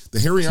treatment.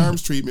 The hairy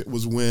arms treatment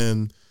was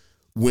when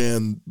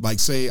like,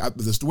 say,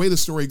 the way the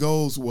story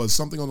goes was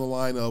something on the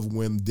line of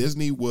when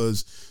Disney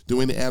was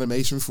doing the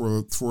animation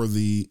for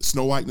the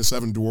Snow White and the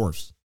Seven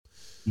Dwarfs.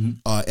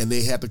 Mm-hmm. And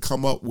they had to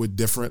come up with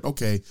different.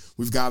 Okay,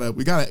 we got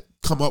to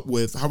come up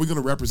with how we're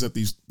going to represent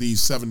these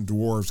 7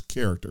 dwarves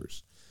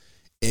characters,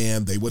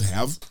 and they would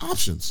have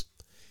options,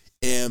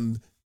 and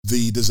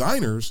the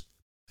designers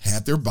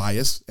had their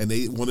bias, and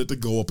they wanted to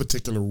go a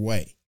particular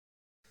way,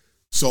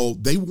 so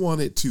they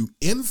wanted to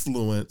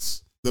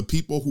influence the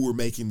people who were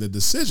making the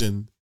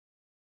decision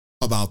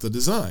about the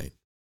design.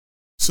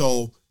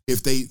 So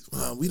if they,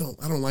 I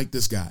don't like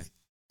this guy,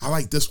 I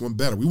like this one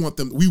better. We want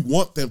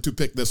them to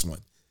pick this one.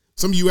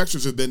 Some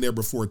UXers have been there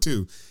before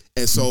too.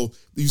 And so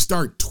you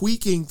start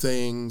tweaking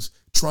things,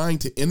 trying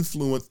to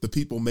influence the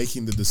people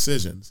making the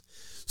decisions.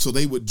 So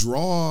they would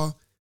draw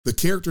the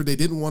character they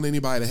didn't want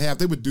anybody to have.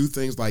 They would do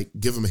things like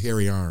give them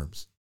hairy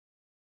arms.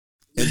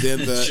 And then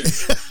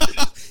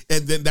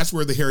and then that's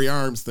where the hairy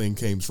arms thing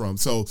came from.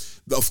 So,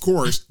 of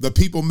course, the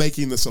people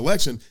making the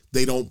selection,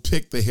 they don't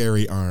pick the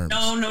hairy arms.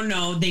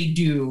 No, they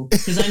do.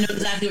 Because I know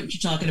exactly what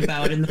you're talking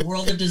about. In the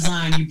world of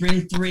design, you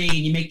bring 3 and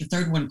you make the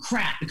 3rd one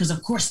crap because,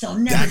 of course, they'll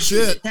never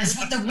choose it. That's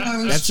what the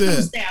world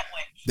chooses that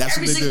way. That's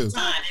Every what they single do.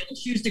 time, they will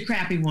choose the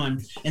crappy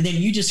one. And then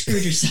you just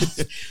screwed yourself.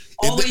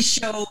 Always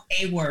show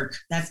a work.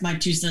 That's my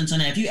 2 cents on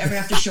that. If you ever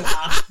have to show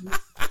options,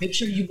 make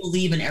sure you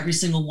believe in every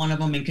single one of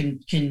them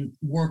and can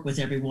work with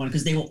everyone,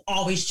 because they will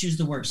always choose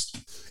the worst.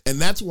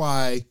 And that's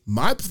why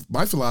my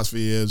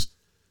philosophy is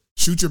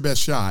shoot your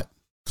best shot,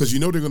 because you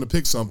know they're going to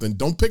pick something.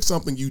 Don't pick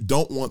something you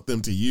don't want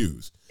them to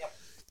use. Yep.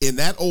 In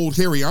that old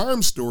hairy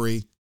arm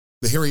story,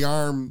 the hairy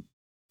arm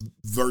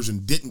version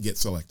didn't get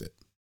selected.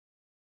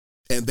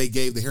 And they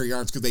gave the hairy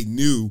arms because they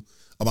knew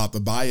about the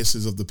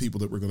biases of the people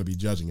that were going to be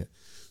judging it.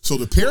 So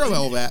to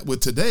parallel that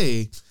with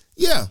today,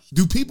 yeah,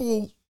 do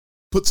people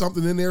put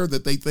something in there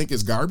that they think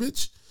is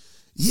garbage?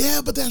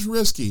 Yeah, but that's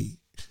risky.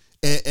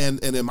 And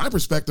in my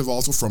perspective,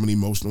 also from an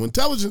emotional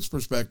intelligence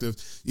perspective,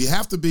 you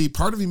have to be,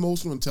 part of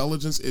emotional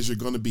intelligence is you're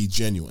going to be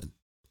genuine.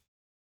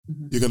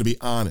 Mm-hmm. You're going to be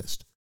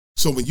honest.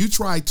 So when you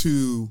try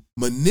to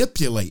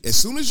manipulate, as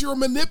soon as you're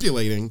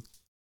manipulating,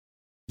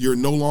 you're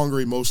no longer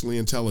emotionally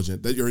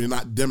intelligent, that you're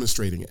not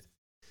demonstrating it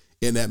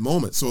in that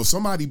moment. So if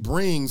somebody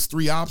brings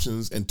 3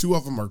 options and 2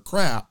 of them are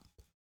crap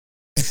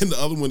and the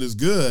other one is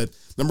good,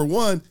 number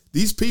one,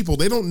 these people,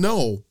 they don't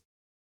know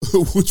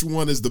which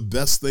one is the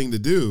best thing to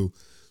do.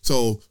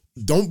 So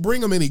don't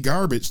bring them any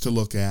garbage to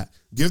look at.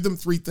 Give them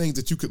 3 things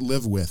that you could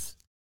live with.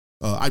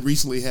 I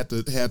recently had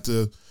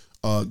to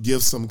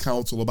give some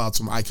counsel about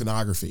some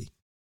iconography.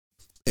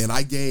 And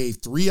I gave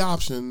 3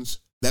 options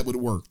that would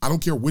work. I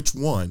don't care which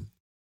one.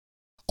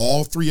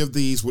 All 3 of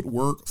these would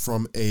work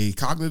from a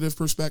cognitive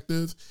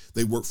perspective.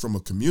 They work from a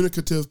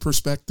communicative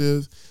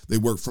perspective. They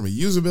work from a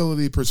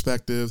usability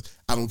perspective.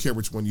 I don't care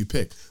which one you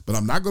pick. But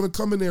I'm not going to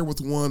come in there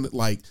with one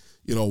like,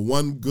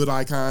 one good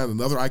icon,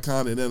 another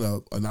icon, and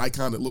then an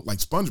icon that looked like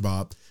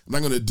SpongeBob. I'm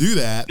not going to do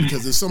that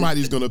because then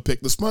somebody's going to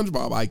pick the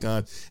SpongeBob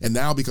icon. And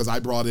now because I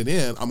brought it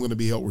in, I'm going to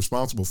be held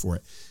responsible for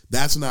it.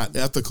 That's not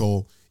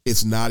ethical.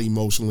 It's not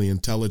emotionally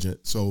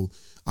intelligent. So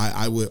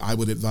I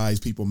would advise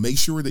people, make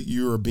sure that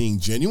you're being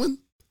genuine.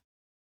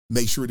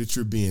 Make sure that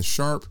you're being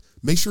sharp.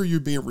 Make sure you're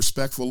being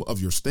respectful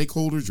of your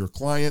stakeholders, your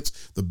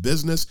clients, the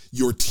business,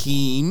 your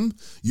team.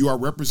 You are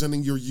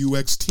representing your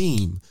UX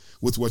team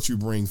with what you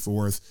bring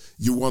forth.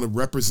 You want to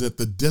represent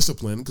the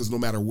discipline because no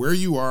matter where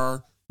you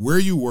are, where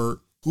you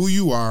work, who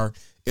you are,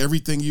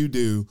 everything you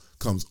do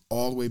comes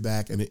all the way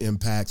back and it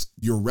impacts.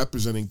 You're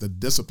representing the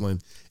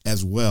discipline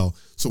as well.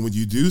 So when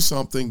you do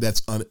something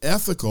that's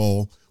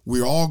unethical,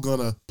 we're all going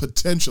to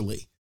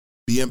potentially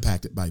be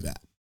impacted by that.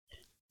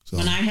 So.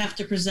 When I have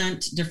to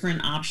present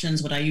different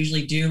options, what I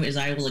usually do is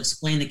I will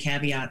explain the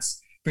caveats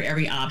for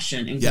every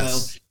option and go,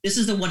 this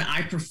is the one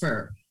I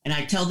prefer. And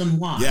I tell them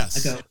why.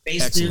 Yes. I go,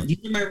 these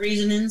are my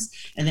reasonings.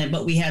 And then,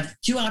 but we have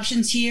 2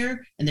 options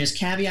here and there's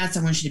caveats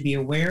I want you to be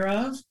aware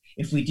of.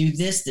 If we do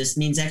this, this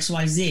means X,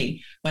 Y,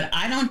 Z. But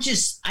I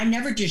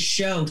never just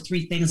show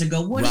 3 things and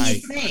go, what do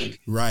you think?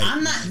 Right.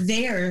 I'm not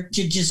there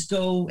to just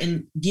go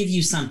and give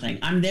you something.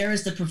 I'm there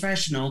as the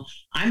professional.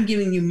 I'm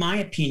giving you my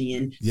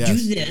opinion. Yes.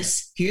 Do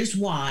this. Here's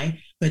why.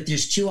 But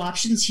there's 2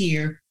 options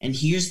here. And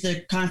here's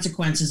the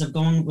consequences of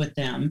going with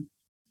them.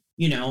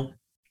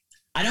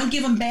 I don't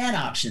give them bad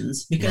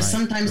options because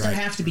sometimes there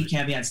have to be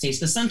caveat states.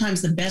 Because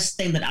sometimes the best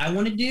thing that I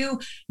want to do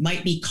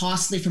might be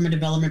costly from a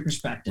development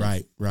perspective.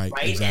 Right.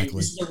 Exactly. And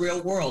this is the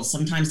real world.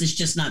 Sometimes it's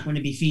just not going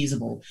to be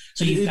feasible.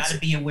 So you've got to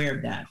be aware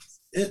of that.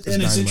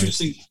 And it's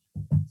interesting.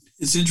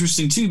 It's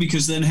interesting too,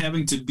 because then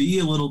having to be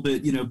a little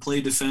bit,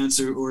 play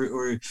defense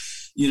or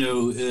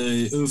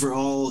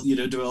overall,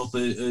 develop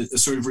a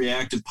sort of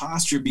reactive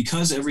posture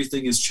because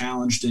everything is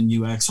challenged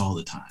in UX all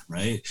the time.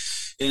 Right.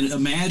 And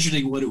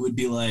imagining what it would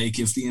be like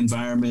if the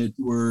environment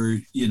were,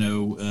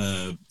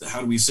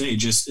 how do we say,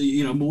 just,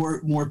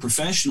 more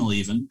professional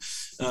even,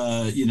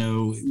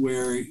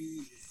 where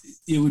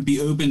it would be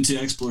open to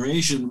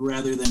exploration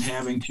rather than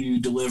having to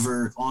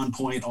deliver on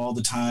point all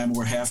the time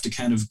or have to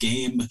kind of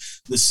game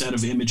the set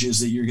of images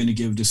that you're going to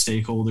give to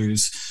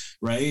stakeholders,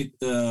 right?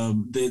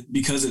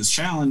 Because it's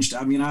challenged.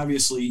 I mean,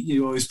 obviously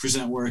you always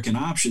present work and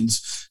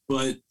options,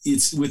 but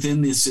it's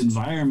within this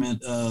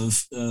environment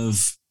of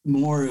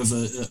more of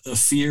a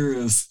fear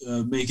of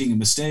making a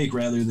mistake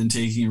rather than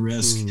taking a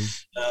risk,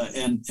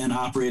 and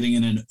operating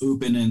in an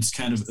open and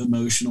kind of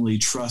emotionally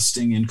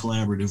trusting and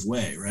collaborative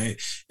way, right?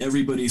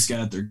 Everybody's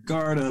got their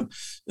guard up,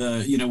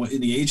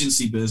 in the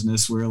agency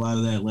business where a lot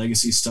of that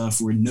legacy stuff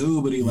where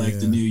nobody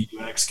liked the new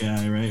UX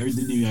guy, right? Or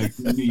the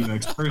new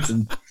UX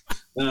person.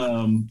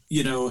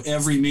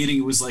 Every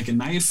meeting was like a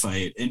knife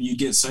fight and you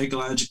get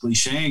psychologically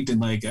shanked.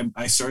 And like,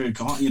 I started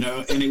calling,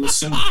 and it was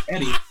so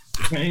petty,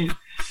 right?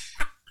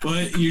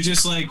 But you're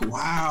just like,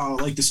 wow,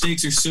 like the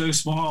stakes are so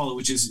small,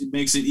 which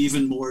makes it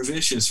even more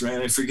vicious,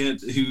 right? I forget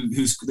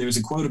there's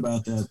a quote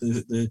about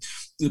that.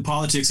 The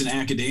politics in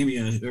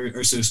academia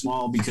are so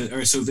small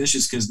are so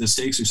vicious because the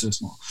stakes are so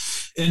small.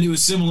 And it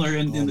was similar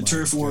in the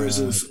turf wars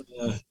of,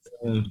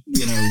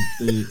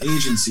 the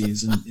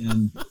agencies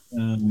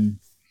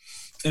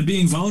and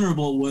being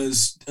vulnerable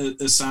was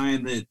a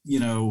sign that,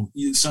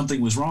 something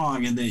was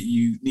wrong and that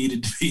you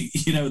needed to be,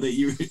 that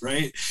you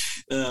right.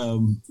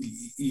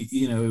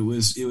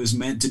 It was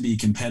meant to be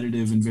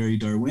competitive and very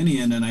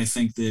Darwinian. And I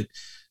think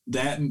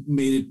that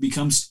made it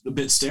become a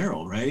bit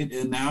sterile, right?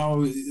 And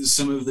now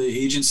some of the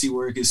agency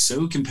work is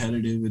so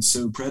competitive. It's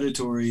so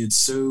predatory. It's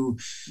so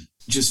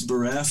just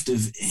bereft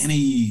of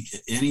any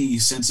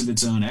sense of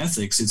its own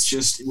ethics. It's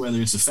just whether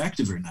it's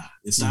effective or not.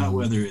 It's not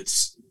whether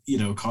it's,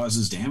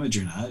 causes damage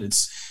or not.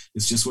 It's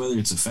just whether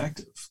it's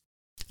effective.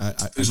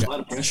 There's a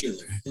lot of pressure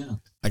there. Yeah.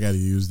 I got to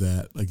use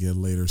that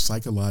again later.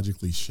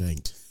 Psychologically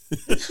shanked.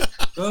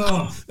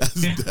 Oh,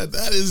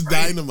 that is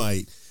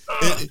dynamite.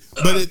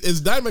 But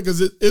it's dynamite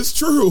because it's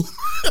true.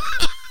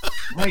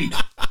 Right.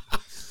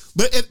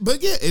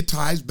 But yeah, it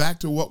ties back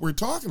to what we're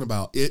talking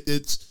about.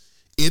 It's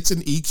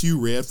an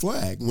EQ red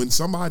flag. When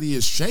somebody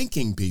is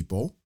shanking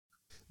people,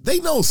 they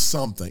know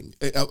something.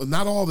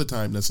 Not all the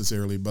time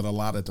necessarily, but a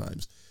lot of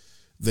times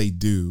they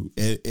do.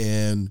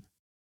 And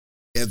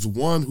as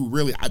one who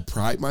really, I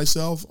pride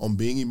myself on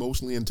being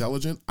emotionally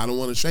intelligent, I don't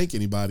want to shank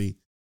anybody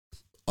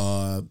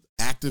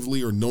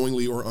actively or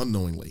knowingly or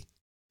unknowingly.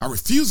 I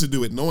refuse to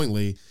do it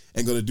knowingly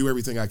and going to do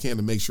everything I can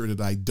to make sure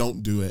that I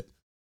don't do it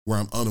where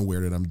I'm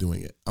unaware that I'm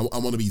doing it. I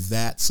want to be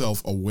that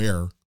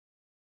self-aware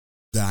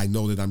that I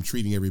know that I'm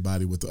treating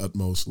everybody with the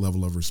utmost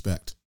level of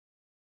respect.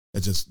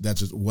 That's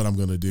just what I'm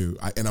going to do.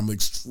 And I'm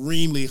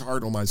extremely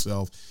hard on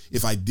myself.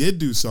 If I did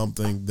do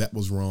something that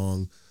was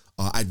wrong,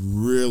 I'd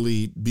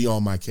really be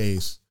on my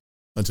case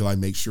until I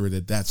make sure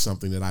that that's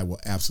something that I will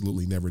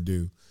absolutely never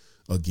do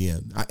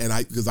again.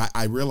 Because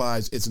I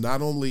realize it's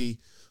not only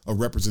a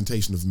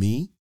representation of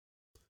me,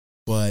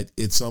 but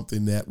it's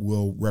something that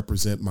will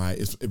represent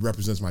it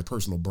represents my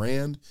personal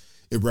brand.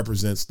 It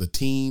represents the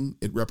team.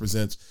 It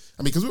represents,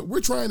 because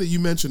we're trying to, you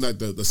mentioned like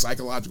the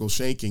psychological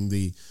shanking,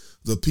 the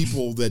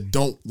people that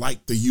don't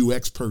like the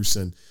UX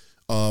person.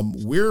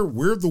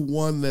 We're the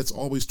one that's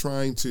always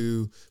trying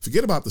to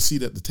forget about the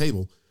seat at the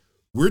table.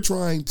 We're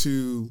trying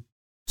to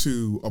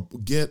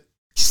get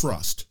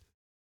trust.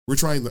 We're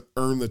trying to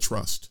earn the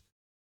trust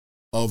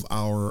of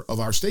our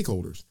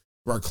stakeholders,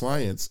 of our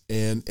clients.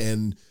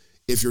 And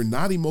if you're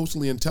not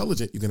emotionally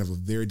intelligent, you're going to have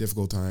a very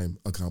difficult time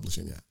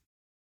accomplishing that.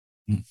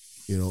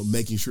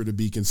 Making sure to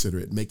be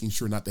considerate, making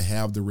sure not to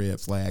have the red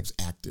flags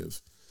active,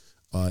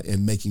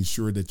 and making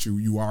sure that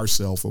you are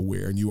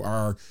self-aware and you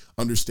are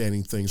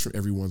understanding things from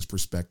everyone's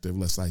perspective.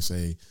 Lest I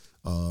say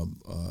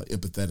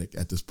empathetic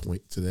at this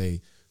point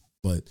today,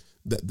 but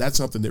that's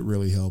something that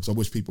really helps. I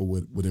wish people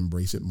would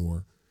embrace it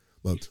more.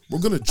 Look, we're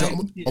going to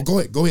jump.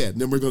 Go ahead.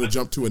 And then we're going to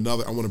jump to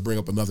another. I want to bring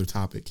up another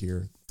topic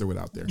here. Throw it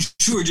out there.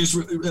 Sure.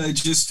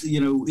 Just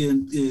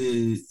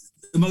in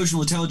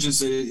emotional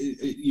intelligence,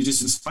 you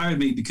just inspired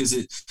me because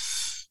it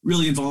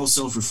really involves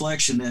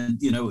self-reflection.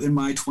 And, in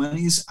my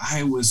 20s,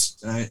 I was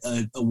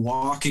a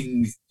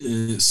walking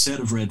set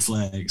of red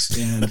flags.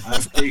 And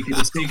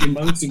it's taken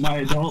most of my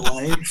adult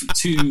life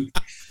to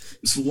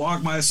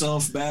walk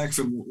myself back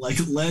from like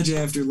ledge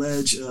after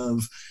ledge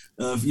of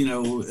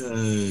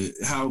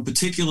how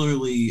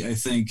particularly I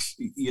think,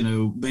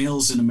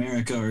 males in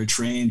America are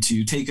trained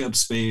to take up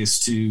space,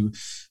 to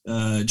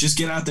just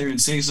get out there and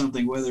say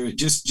something, whether it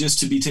just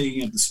to be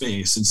taking up the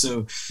space. And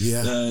so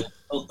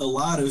a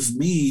lot of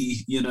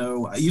me,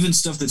 even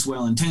stuff that's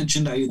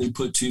well-intentioned, I either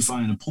put too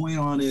fine a point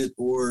on it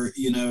or,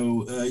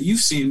 you've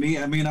seen me.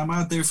 I mean, I'm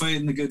out there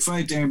fighting the good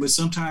fight, Darren, but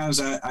sometimes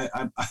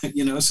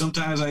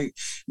sometimes I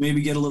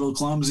maybe get a little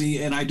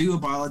clumsy, and I do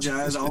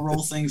apologize. I'll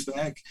roll things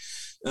back.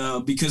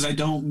 Because I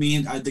don't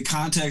mean the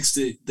context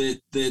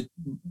that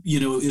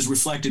is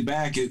reflected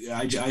back.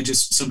 I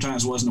just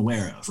sometimes wasn't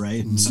aware of, right?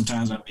 Mm-hmm. And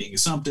sometimes I'm being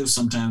assumptive.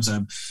 Sometimes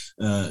I'm,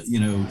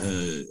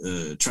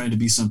 trying to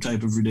be some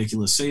type of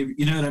ridiculous savior.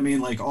 You know what I mean?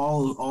 Like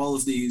all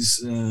of these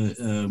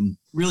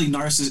really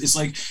narcissist. It's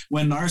like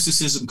when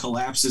narcissism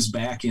collapses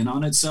back in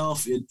on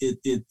itself.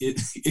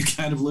 It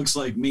kind of looks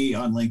like me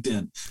on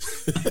LinkedIn.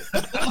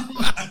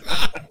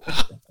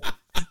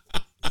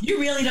 You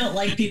really don't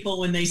like people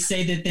when they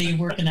say that they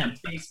working at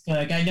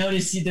Facebook. I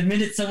notice the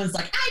minute someone's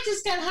like, I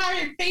just got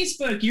hired at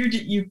Facebook,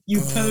 you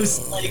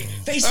post like,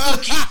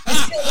 Facebook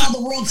has killed all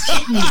the world's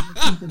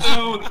kittens.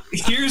 So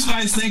here's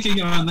my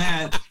thinking on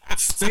that.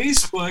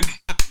 Facebook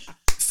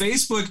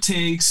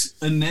takes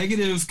a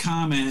negative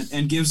comment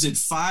and gives it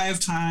 5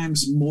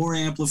 times more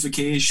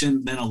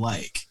amplification than a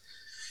like.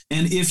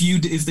 And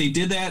if they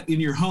did that in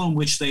your home,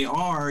 which they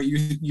are,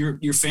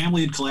 your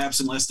family would collapse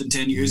in less than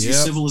 10 years. Yep.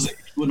 Your civilization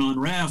would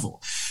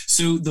unravel.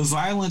 So the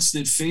violence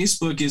that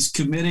Facebook is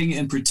committing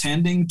and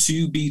pretending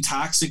to be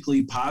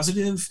toxically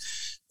positive,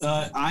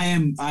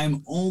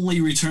 I'm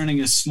only returning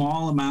a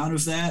small amount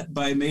of that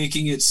by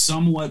making it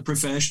somewhat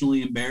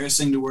professionally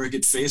embarrassing to work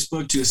at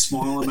Facebook to a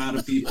small amount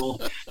of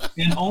people,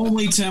 and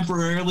only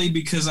temporarily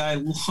because I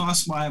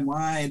lost my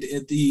mind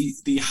at the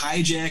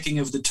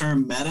hijacking of the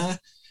term meta.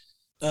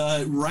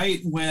 Right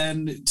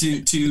when to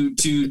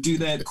do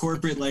that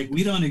corporate, like,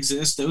 we don't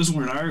exist. Those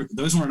weren't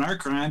our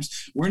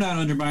crimes. We're not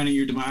undermining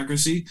your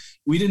democracy.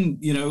 We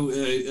didn't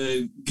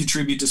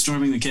contribute to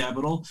storming the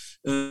Capitol.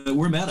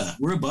 We're meta.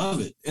 We're above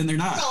it, and they're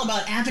not. It's all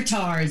about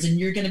avatars, and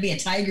you're going to be a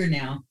tiger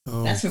now.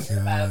 Oh, that's what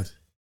we're about.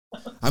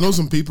 I know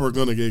some people are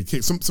going to get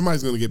kicked.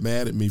 Somebody's going to get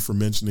mad at me for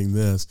mentioning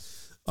this.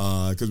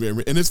 And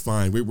it's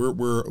fine.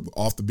 We're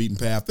off the beaten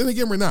path. Then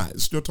again, we're not.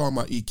 Still talking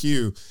about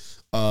EQ.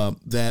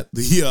 That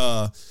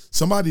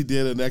somebody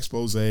did an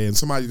expose, and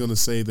somebody's going to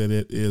say that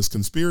it is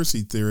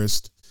conspiracy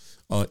theorist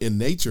in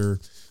nature,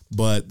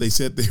 but they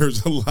said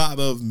there's a lot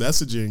of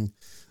messaging,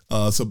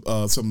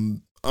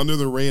 some under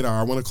the radar.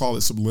 I want to call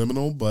it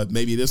subliminal, but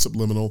maybe it is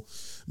subliminal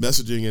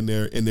messaging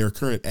in their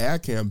current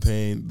ad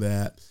campaign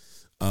that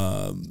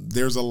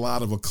there's a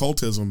lot of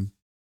occultism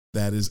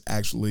that is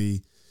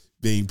actually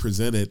being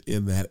presented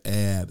in that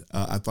ad.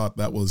 I thought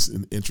that was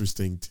an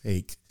interesting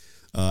take.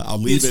 I'll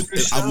leave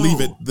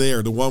it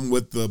there. The one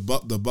with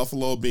the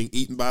buffalo being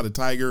eaten by the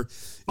tiger.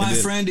 My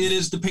friend, it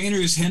is the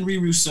painter's Henry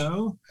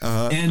Rousseau,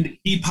 and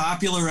he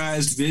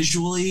popularized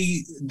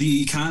visually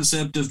the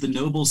concept of the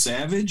noble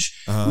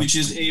savage, which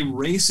is a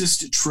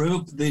racist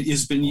trope that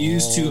has been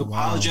used to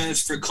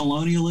apologize for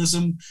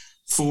colonialism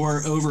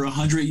for over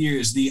 100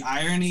 years. The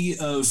irony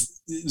of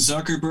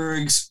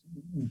Zuckerberg's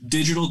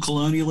digital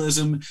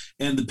colonialism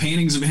and the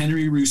paintings of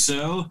Henry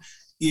Rousseau,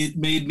 it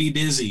made me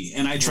dizzy.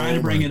 And I try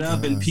to bring it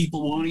up and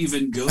people won't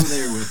even go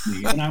there with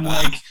me. And I'm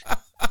like,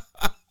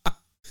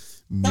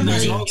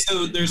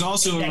 there's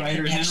also a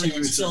writer, Henry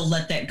Rousseau. Still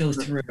let that go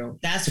through.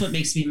 That's what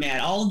makes me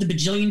mad. All of the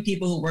bajillion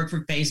people who work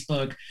for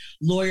Facebook,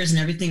 lawyers and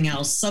everything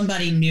else,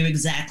 somebody knew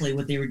exactly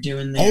what they were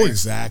doing there. Oh,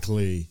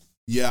 exactly.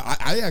 Yeah,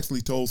 I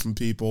actually told some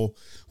people,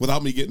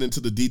 without me getting into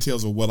the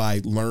details of what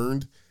I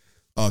learned,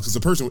 because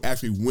the person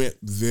actually went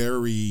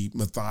very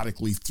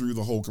methodically through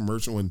the whole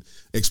commercial and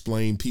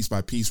explained piece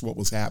by piece what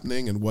was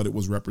happening and what it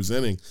was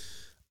representing.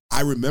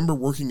 I remember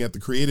working at the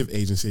creative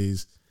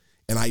agencies,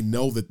 and I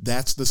know that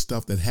that's the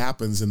stuff that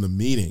happens in the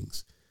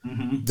meetings,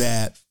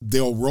 that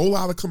they'll roll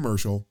out a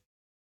commercial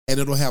and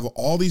it'll have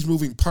all these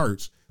moving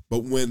parts.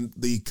 But when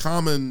the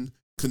common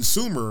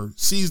consumer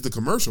sees the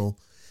commercial,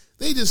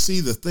 they just see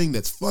the thing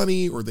that's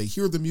funny, or they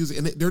hear the music,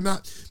 and they're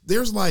not,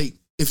 there's like,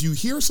 if you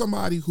hear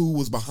somebody who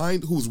was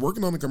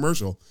working on the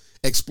commercial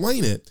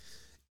explain it,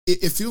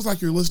 it feels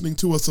like you're listening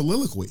to a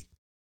soliloquy.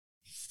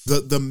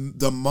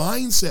 The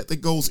mindset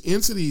that goes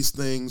into these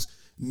things,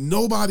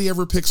 nobody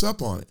ever picks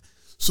up on it.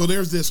 So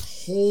there's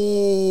this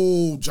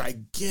whole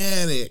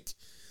gigantic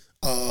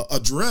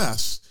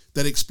address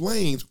that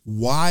explains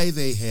why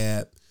they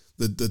had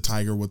the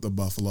tiger with the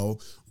buffalo,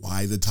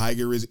 why the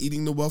tiger is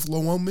eating the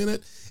buffalo 1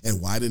 minute,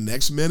 and why the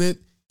next minute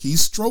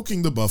he's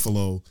stroking the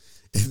buffalo.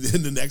 And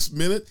then the next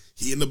minute,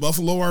 he and the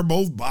buffalo are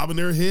both bobbing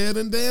their head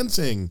and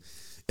dancing.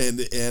 And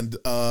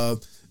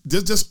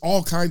there's just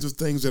all kinds of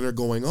things that are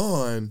going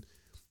on.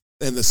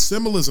 And the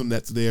symbolism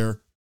that's there,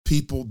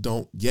 people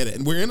don't get it.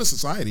 And we're in a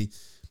society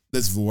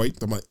that's void.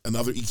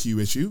 Another EQ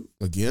issue.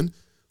 Again,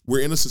 we're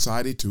in a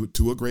society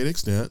to a great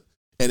extent.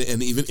 And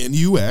even in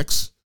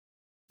UX,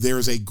 there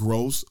is a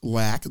gross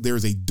lack. There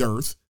is a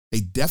dearth,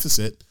 a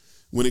deficit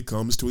when it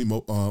comes to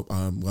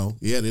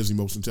it is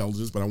emotional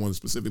intelligence, but I want to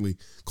specifically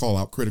call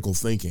out critical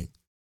thinking.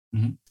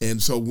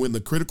 And so when the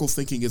critical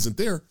thinking isn't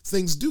there,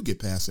 things do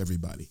get past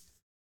everybody.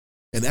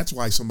 And that's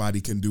why somebody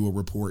can do a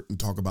report and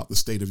talk about the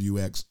state of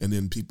UX, and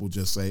then people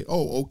just say,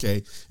 oh,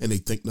 okay, and they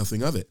think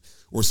nothing of it.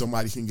 Or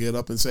somebody can get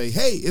up and say,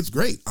 hey, it's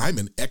great. I'm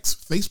an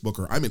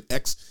ex-Facebooker. I'm an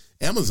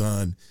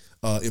ex-Amazon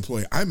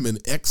employee. I'm an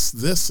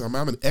ex-this. I'm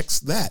an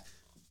ex-that.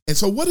 And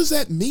so what does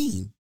that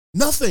mean?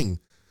 Nothing.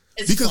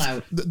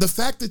 Because the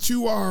fact that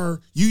you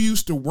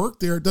used to work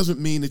there doesn't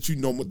mean that you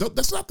know.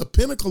 That's not the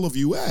pinnacle of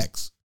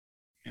UX.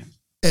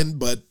 Yeah.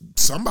 But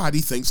somebody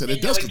thinks that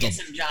it does.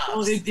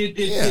 Well,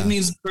 it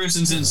means the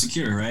person's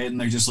insecure, right? And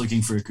they're just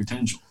looking for a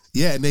credential.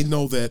 Yeah, and they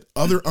know that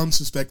other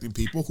unsuspecting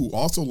people who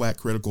also lack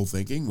critical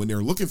thinking, when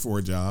they're looking for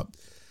a job.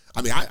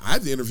 I mean,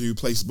 I've interviewed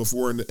places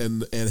before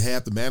and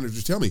had the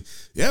managers tell me,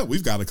 yeah,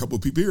 we've got a couple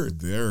of people here.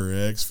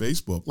 They're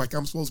ex-Facebook. Like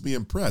I'm supposed to be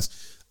impressed.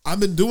 I've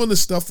been doing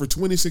this stuff for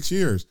 26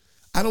 years.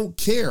 I don't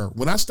care.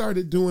 When I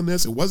started doing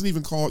this, it wasn't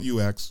even called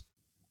UX.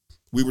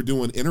 We were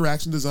doing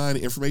interaction design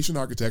and information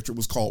architecture. It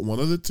was called one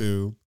of the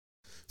two.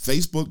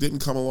 Facebook didn't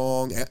come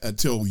along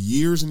until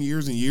years and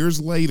years and years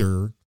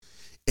later.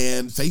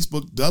 And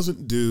Facebook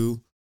doesn't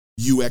do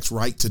UX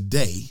right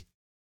today.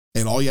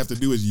 And all you have to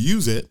do is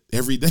use it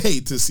every day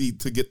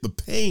to get the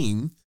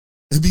pain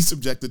and be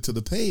subjected to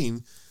the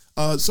pain.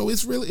 So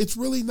it's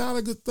really not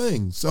a good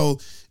thing. So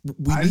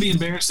I'd be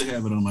embarrassed to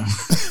have it on my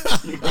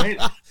right.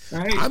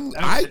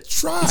 I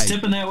tried. It's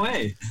tipping that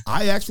way.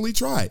 I actually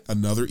tried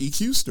another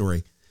EQ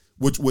story,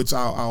 which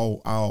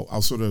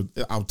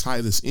I'll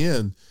tie this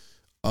in.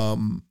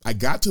 I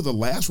got to the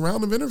last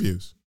round of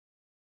interviews,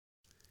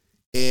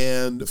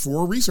 and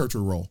for a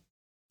researcher role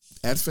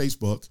at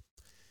Facebook,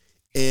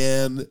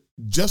 and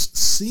just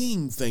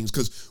seeing things,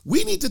 because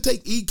we need to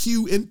take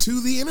EQ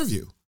into the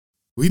interview.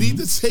 We need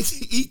to take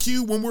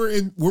EQ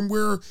when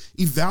we're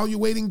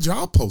evaluating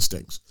job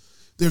postings.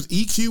 There's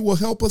EQ will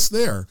help us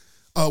there.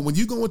 When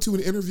you go into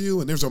an interview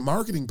and there's a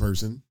marketing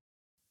person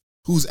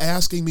who's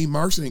asking me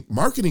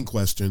marketing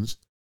questions,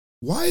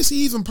 why is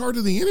he even part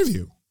of the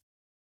interview?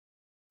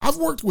 I've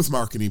worked with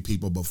marketing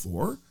people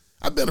before.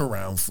 I've been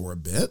around for a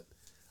bit.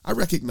 I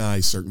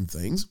recognize certain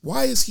things.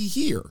 Why is he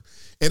here?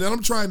 And then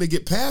I'm trying to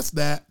get past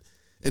that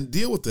and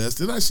deal with this.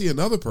 Then I see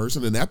another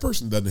person, and that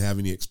person doesn't have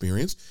any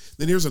experience.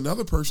 Then here's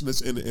another person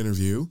that's in the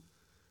interview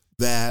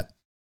that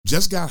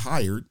just got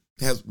hired,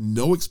 has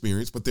no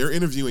experience, but they're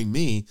interviewing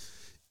me.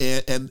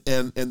 And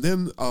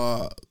then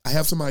I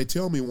have somebody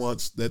tell me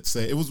once that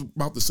say it was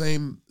about the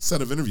same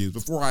set of interviews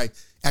before I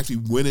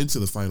actually went into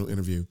the final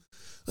interview.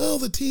 Oh,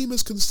 the team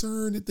is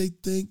concerned that they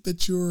think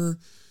that your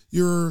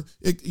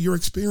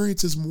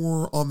experience is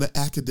more on the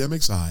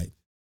academic side.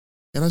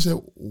 And I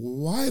said,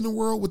 why in the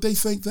world would they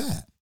think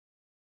that?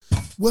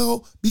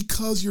 Well,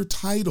 because your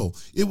title,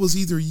 it was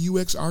either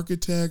UX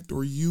architect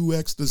or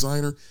UX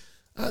designer.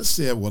 I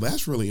said, well,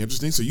 that's really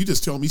interesting. So you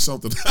just told me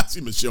something. I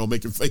see Michelle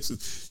making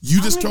faces.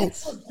 That's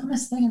the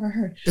dumbest thing I've ever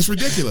heard. It's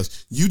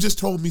ridiculous. You just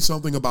told me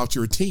something about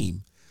your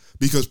team.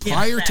 Because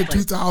prior to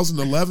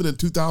 2011 and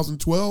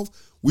 2012,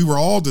 we were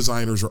all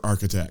designers or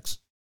architects.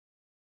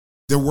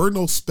 There were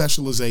no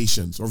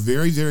specializations, or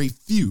very, very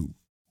few.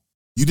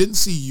 You didn't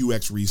see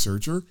UX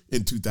researcher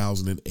in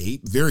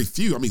 2008. Very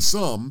few. I mean,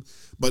 some,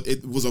 but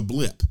it was a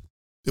blip.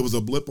 It was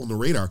a blip on the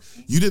radar.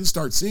 You didn't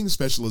start seeing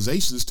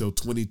specializations till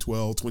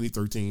 2012,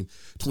 2013,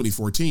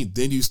 2014.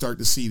 Then you start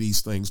to see these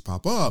things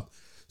pop up.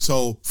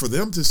 So for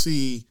them to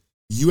see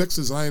UX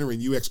designer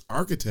and UX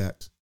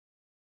architect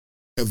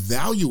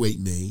evaluate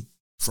me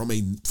from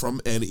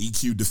an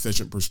EQ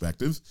deficient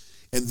perspective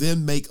and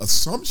then make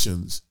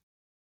assumptions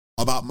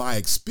about my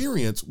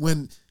experience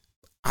when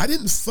I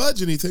didn't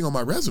fudge anything on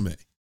my resume.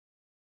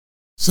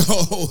 So,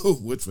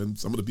 which when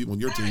some of the people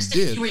on your team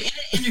did. You were in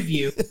an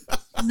interview.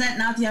 Is that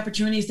not the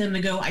opportunity for them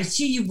to go, I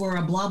see you were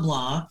a blah,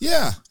 blah.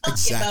 Yeah, Tell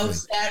exactly. me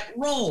about that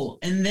role.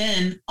 And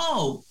then,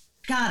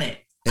 got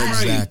it.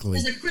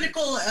 Exactly. There's a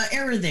critical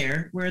error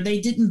there where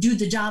they didn't do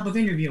the job of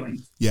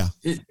interviewing. Yeah.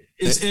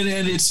 It's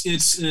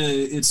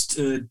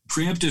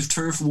preemptive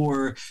turf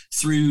war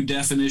through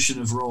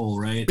definition of role,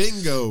 right?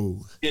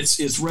 Bingo. It's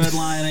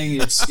redlining.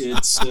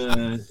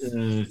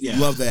 Yeah.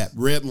 Love that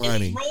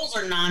redlining. Roles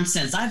are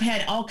nonsense. I've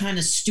had all kind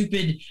of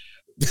stupid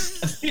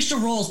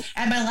official roles.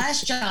 At my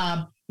last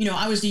job,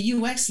 I was the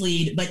UX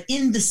lead, but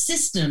in the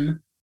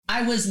system,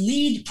 I was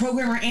lead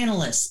programmer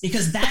analyst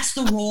because that's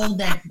the role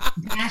that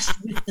matched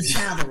with the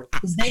salary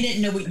because they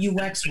didn't know what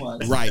UX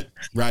was. Right.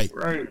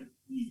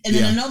 And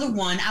then another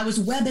one, I was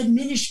web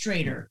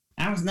administrator.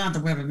 I was not the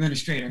web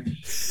administrator.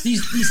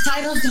 These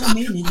titles don't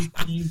mean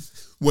anything.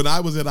 When I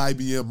was at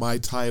IBM, my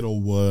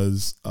title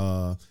was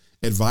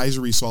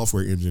advisory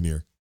software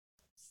engineer.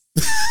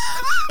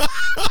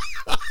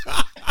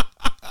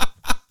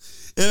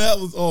 And that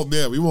was, oh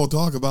man, we won't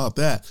talk about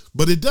that.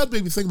 But it does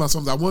make me think about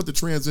something. I wanted to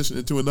transition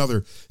into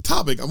another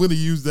topic. I'm going to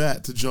use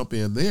that to jump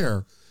in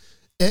there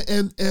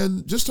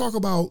and just talk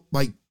about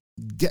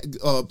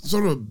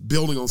sort of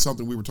building on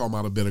something we were talking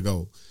about a bit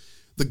ago.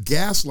 The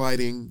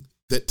gaslighting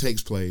that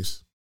takes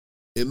place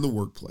in the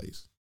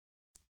workplace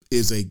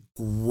is a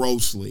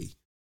grossly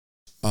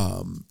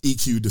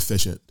EQ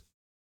deficient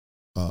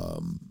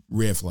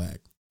red flag.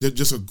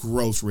 Just a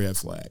gross red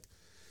flag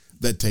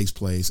that takes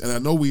place. And I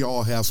know we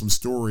all have some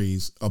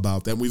stories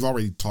about that. We've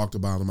already talked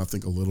about them, I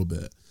think, a little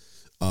bit.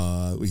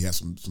 We had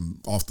some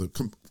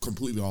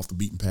completely off the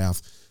beaten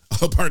path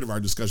part of our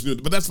discussion,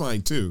 but that's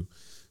fine too.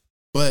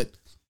 But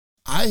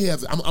I'm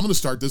going to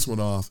start this one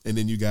off, and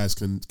then you guys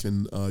can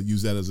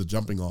use that as a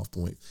jumping off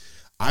point.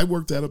 I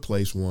worked at a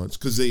place once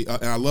because and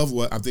I love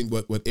what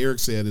Eric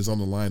said is on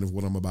the line of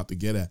what I'm about to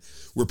get at,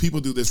 where people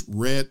do this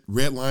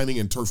redlining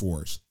and turf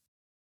wars.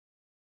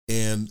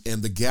 And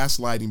the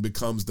gaslighting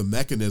becomes the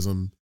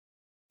mechanism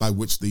by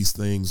which these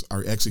things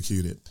are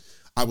executed.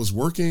 I was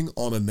working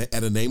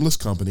at a nameless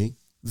company,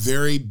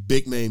 very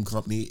big name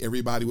company.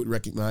 Everybody would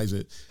recognize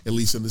it, at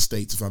least in the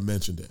States, if I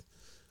mentioned it.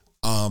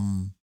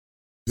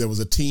 There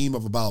was a team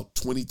of about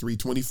 23,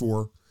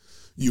 24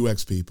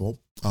 UX people.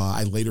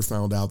 I later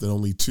found out that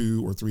only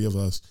 2 or 3 of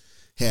us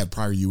had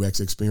prior UX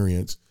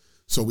experience.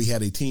 So we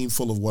had a team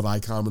full of what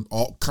I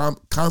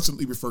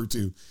constantly refer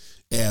to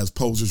as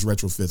posers,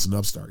 retrofits, and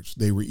upstarts.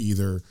 They were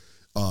either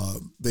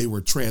they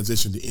were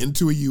transitioned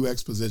into a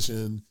UX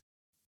position,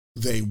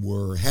 they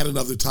had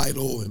another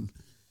title, and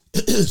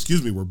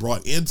were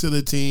brought into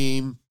the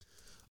team.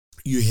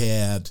 You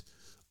had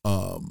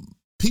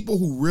people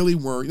who really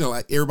weren't,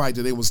 like everybody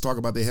today wants to talk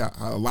about.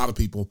 A lot of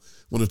people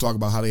want to talk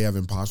about how they have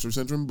imposter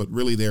syndrome, but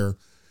really they're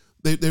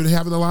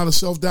having a lot of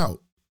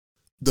self-doubt.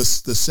 The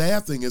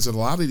sad thing is that a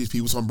lot of these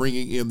people, so I'm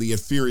bringing in the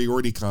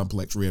inferiority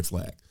complex red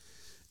flag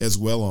as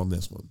well on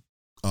this one.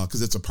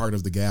 Because it's a part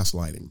of the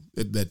gaslighting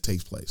that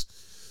takes place.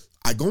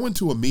 I go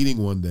into a meeting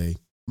one day.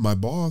 My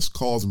boss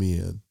calls me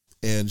in,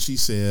 and she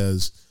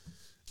says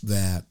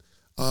that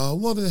I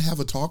wanted to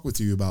have a talk with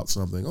you about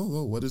something.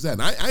 Oh, what is that?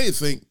 And I didn't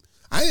think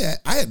I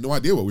had no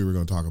idea what we were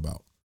going to talk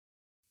about.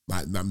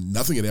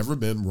 Nothing had ever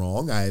been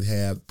wrong. I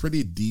had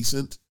pretty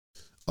decent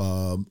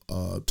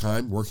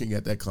time working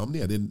at that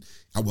company.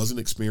 I wasn't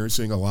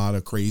experiencing a lot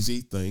of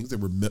crazy things. They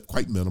were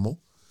quite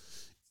minimal.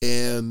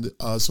 And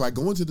so I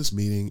go into this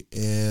meeting,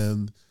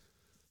 and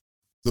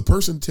the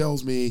person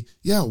tells me,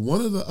 yeah, one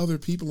of the other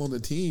people on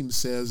the team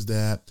says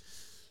that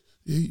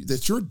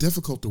you're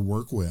difficult to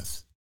work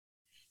with.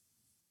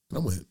 And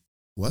I went,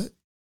 what?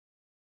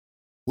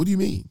 What do you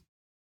mean?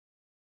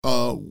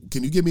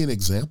 Can you give me an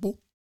example?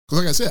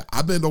 Because like I said,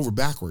 I bend over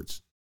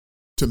backwards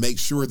to make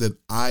sure that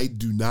I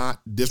do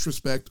not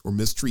disrespect or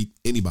mistreat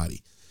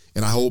anybody.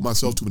 And I hold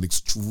myself to an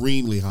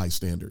extremely high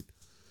standard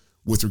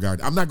with regard.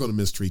 I'm not going to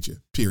mistreat you,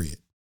 period.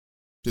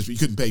 You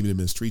couldn't pay me to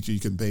mistreat you. You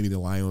couldn't pay me to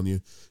lie on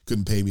you.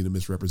 Couldn't pay me to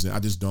misrepresent. I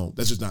just don't.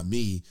 That's just not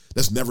me.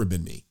 That's never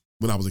been me.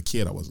 When I was a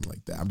kid, I wasn't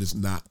like that. I'm just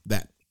not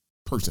that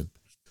person.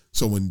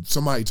 So when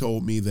somebody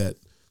told me that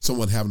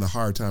someone having a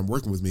hard time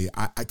working with me,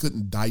 I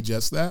couldn't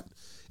digest that,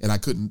 and I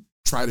couldn't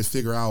try to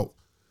figure out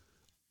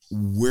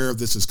where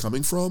this is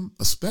coming from,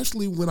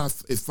 especially when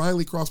it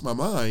finally crossed my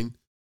mind,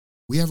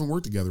 we haven't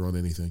worked together on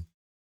anything.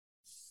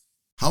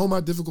 How am I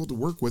difficult to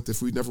work with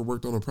if we've never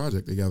worked on a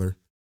project together?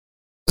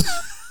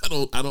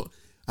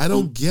 I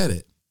don't get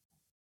it.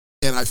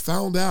 And I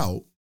found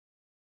out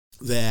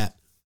that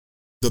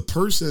the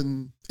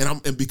person,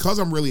 and because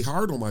I'm really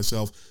hard on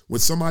myself, when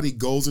somebody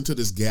goes into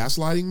this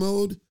gaslighting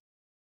mode,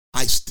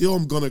 I still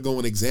am going to go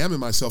and examine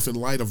myself in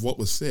light of what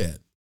was said.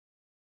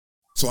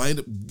 So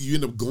you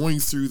end up going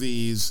through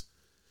these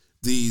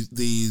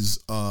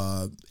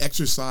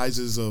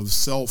exercises of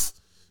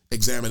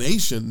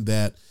self-examination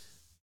that,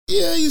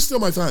 yeah, you still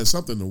might find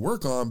something to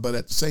work on, but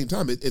at the same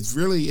time, it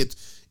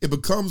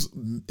becomes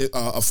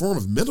a form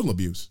of mental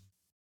abuse,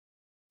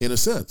 in a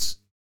sense.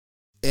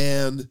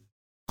 And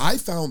I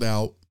found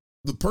out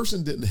the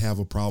person didn't have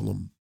a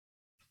problem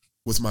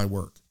with my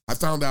work. I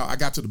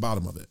got to the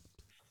bottom of it.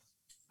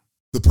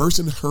 The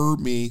person heard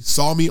me,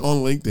 saw me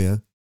on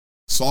LinkedIn,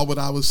 saw what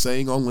I was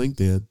saying on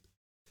LinkedIn,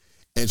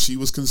 and she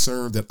was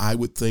concerned that I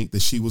would think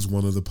that she was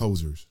one of the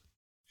posers.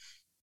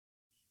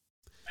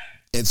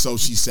 And so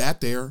she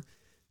sat there,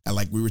 and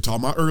like we were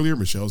talking about earlier,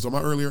 Michelle was talking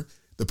about earlier,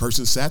 the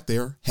person sat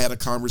there, had a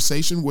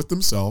conversation with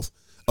themselves,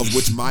 of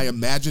which my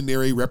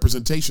imaginary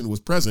representation was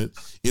present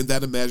in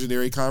that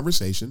imaginary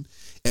conversation.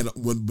 And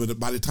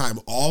by the time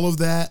all of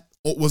that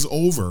was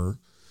over,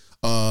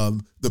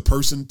 the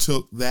person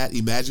took that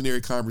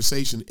imaginary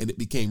conversation and it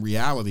became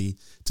reality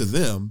to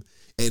them.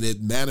 And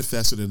it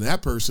manifested in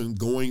that person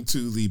going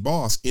to the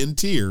boss in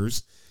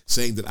tears,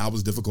 saying that I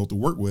was difficult to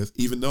work with,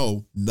 even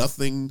though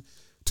nothing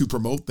to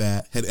promote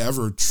that had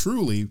ever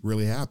truly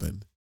really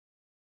happened.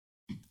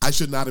 I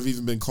should not have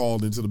even been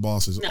called into the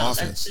boss's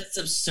office. That's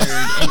absurd.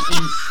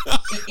 And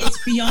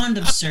it's beyond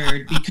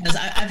absurd, because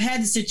I've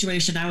had the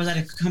situation. I was at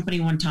a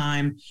company one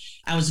time.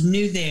 I was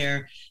new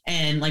there.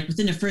 And like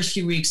within the first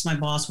few weeks, my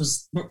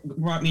boss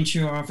brought me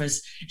into her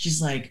office.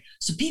 She's like,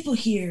 so people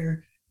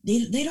here,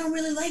 they don't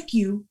really like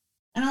you.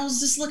 And I was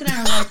just looking at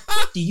her like,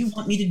 what do you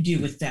want me to do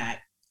with that?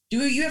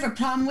 Do you have a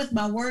problem with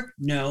my work?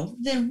 No.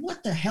 Then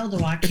what the hell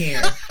do I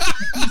care?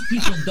 These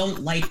people don't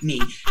like me.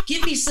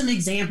 Give me some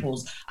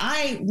examples.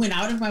 I went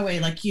out of my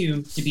way, like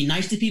you, to be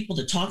nice to people,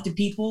 to talk to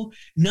people.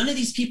 None of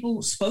these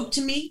people spoke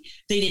to me.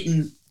 They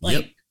didn't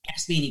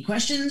ask me any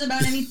questions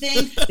about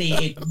anything.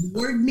 They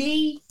ignored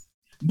me,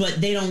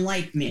 but they don't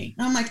like me.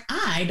 And I'm like,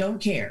 I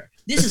don't care.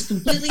 This is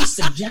completely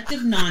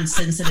subjective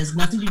nonsense that has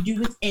nothing to do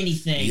with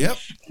anything. Yep.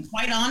 And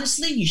quite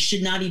honestly, you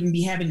should not even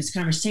be having this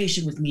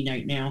conversation with me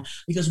right now,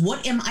 because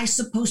what am I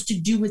supposed to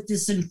do with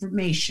this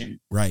information?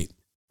 Right.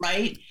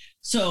 Right.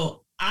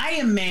 So I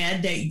am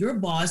mad that your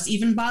boss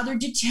even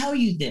bothered to tell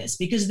you this,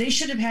 because they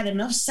should have had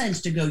enough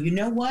sense to go, you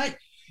know what?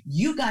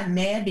 You got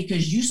mad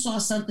because you saw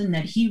something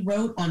that he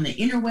wrote on the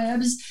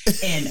interwebs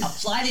and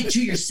applied it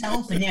to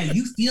yourself. And now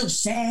you feel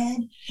sad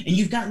and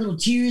you've got little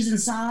tears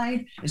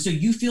inside. And so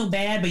you feel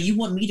bad, but you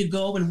want me to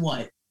go and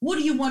what? What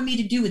do you want me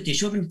to do with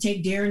this? You want me to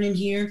take Darren in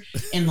here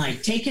and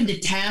like take him to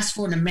task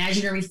for an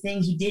imaginary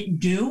thing he didn't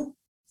do?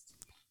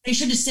 They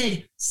should have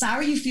said,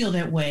 sorry you feel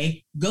that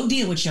way. Go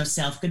deal with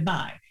yourself.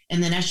 Goodbye.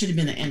 And then that should have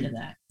been the end of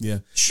that. Yeah,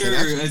 sure.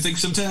 I think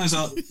sometimes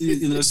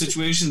in those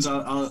situations,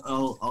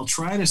 I'll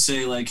try to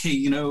say like, hey,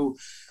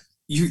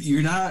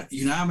 you're not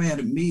mad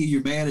at me.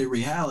 You're mad at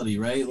reality,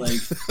 right?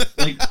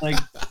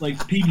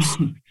 Like people,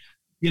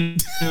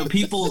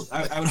 people.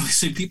 I would always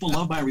say people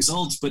love my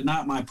results, but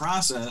not my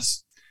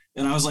process.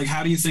 And I was like,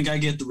 how do you think I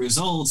get the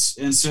results?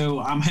 And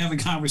so I'm having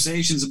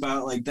conversations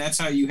about like, that's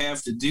how you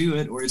have to do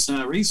it, or it's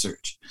not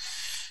research.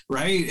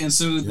 Right. And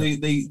so they're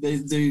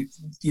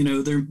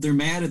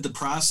mad at the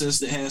process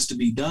that has to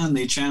be done.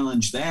 They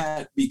challenge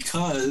that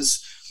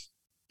because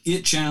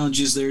it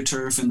challenges their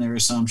turf and their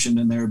assumption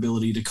and their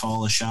ability to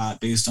call a shot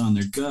based on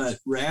their gut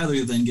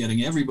rather than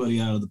getting everybody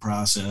out of the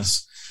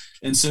process.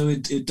 And so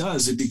it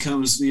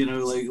becomes,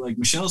 like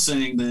Michelle's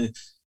saying, the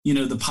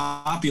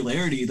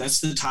popularity,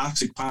 that's the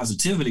toxic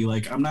positivity.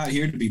 Like, I'm not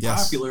here to be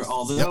popular,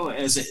 although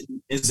as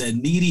a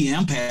needy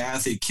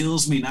empath, it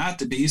kills me not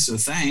to be. So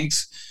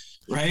thanks.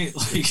 Right.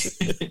 Like,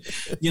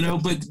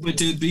 but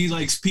to be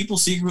like, people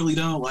secretly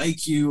don't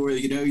like you, or,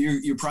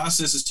 your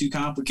process is too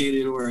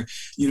complicated, or,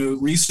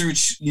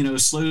 research,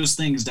 slows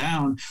things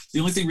down. The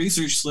only thing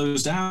research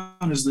slows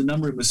down is the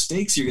number of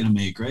mistakes you're going to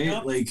make. Right.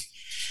 Yep. Like,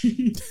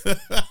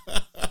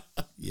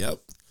 yep.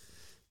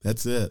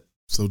 That's it.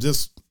 So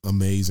just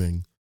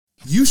amazing.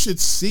 You should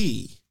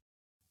see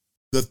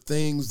the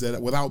things that,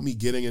 without me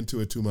getting into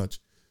it too much,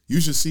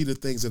 you should see the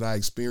things that I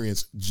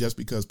experience just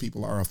because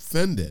people are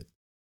offended.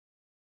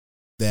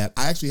 That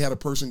I actually had a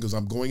person, because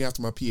I'm going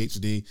after my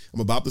PhD. I'm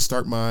about to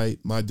start my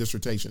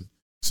dissertation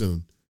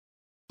soon.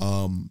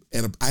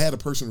 And I had a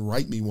person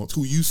write me once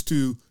who used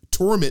to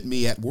torment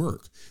me at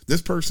work.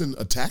 This person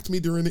attacked me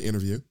during the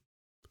interview.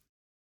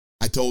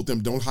 I told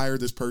them, don't hire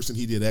this person.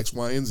 He did X,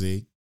 Y, and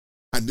Z.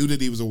 I knew that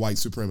he was a white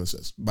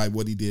supremacist by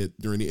what he did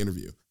during the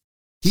interview.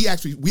 we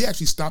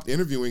actually stopped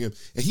interviewing him,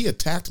 and he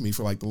attacked me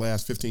for like the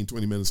last 15,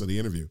 20 minutes of the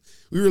interview.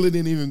 We really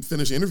didn't even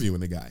finish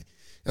interviewing the guy.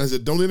 And I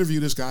said, don't interview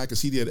this guy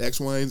because he did X,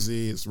 Y, and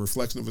Z. It's a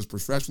reflection of his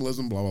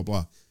professionalism, blah, blah,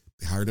 blah.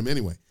 They hired him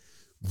anyway.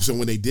 So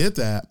when they did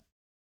that,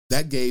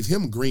 that gave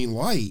him green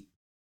light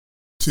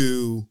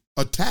to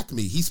attack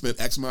me. He spent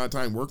X amount of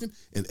time working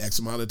and X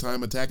amount of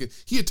time attacking.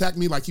 He attacked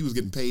me like he was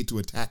getting paid to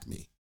attack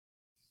me.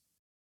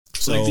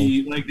 So,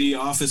 like the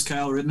Office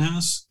Kyle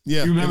Rittenhouse.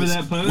 Yeah, you remember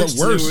that post?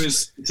 What worse? It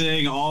was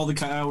saying all the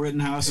Kyle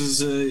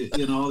Rittenhouses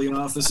in all the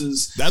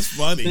offices. That's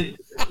funny.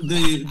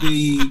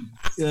 The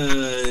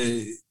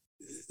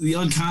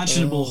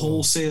unconscionable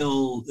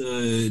wholesale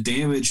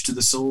damage to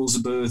the souls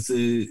of both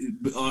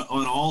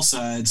on all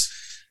sides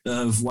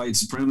of white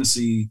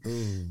supremacy.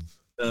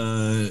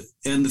 And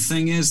the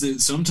thing is that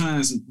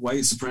sometimes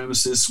white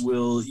supremacists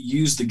will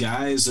use the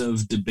guise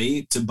of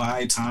debate to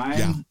buy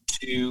time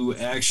to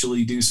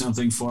actually do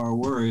something far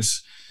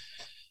worse,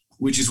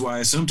 which is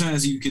why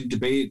sometimes you can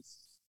debate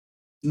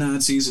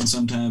Nazis and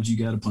sometimes you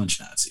got to punch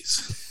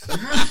Nazis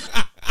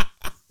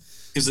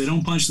because they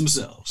don't punch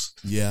themselves.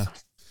 Yeah.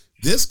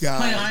 This guy.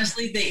 Quite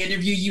honestly, the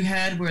interview you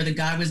had where the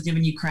guy was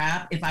giving you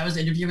crap, if I was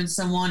interviewing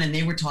someone and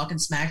they were talking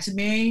smack to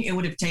me, it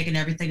would have taken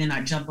everything and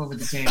I'd jump over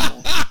the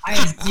table. I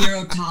have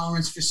zero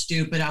tolerance for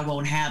stupid. I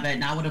won't have it.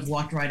 And I would have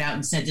walked right out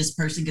and said, this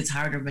person gets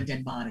hired over a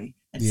dead body.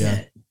 That's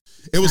it.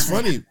 It was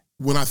funny.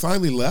 When I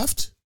finally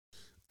left,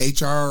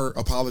 HR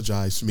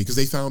apologized to me because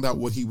they found out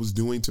what he was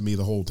doing to me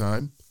the whole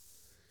time.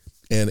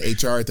 And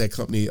HR at that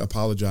company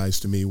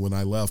apologized to me when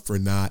I left for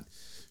not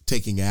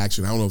taking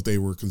action. I don't know if they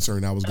were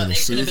concerned I was going to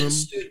sue them. They could have been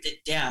sued to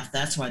death.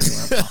 That's why they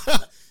were.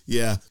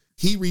 Yeah.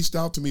 He reached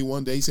out to me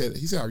one day. He said,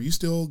 are you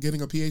still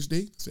getting a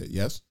PhD? I said,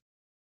 yes.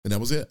 And that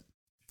was it.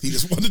 He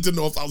just wanted to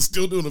know if I was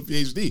still doing a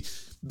PhD.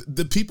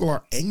 The people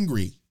are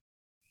angry.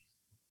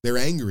 They're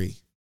angry.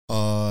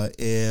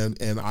 And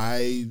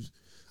I've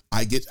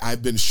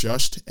been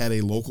shushed at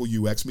a local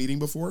UX meeting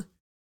before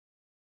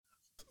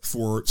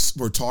for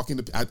talking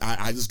to,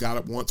 I just got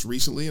up once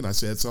recently and I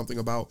said something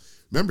about,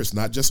 remember, it's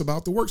not just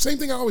about the work. Same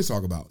thing I always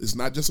talk about. It's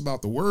not just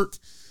about the work.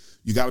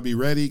 You got to be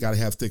ready. You got to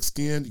have thick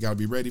skin. You got to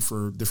be ready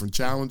for different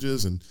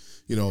challenges and,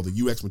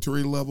 the UX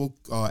maturity level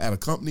at a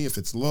company. If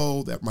it's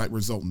low, that might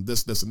result in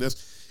this, this, and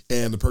this.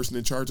 And the person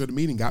in charge of the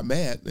meeting got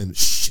mad and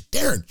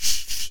Darren,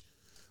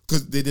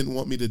 because they didn't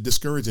want me to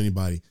discourage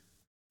anybody.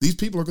 These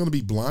people are going to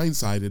be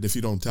blindsided if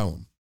you don't tell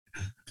them.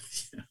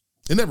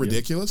 Isn't that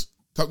ridiculous?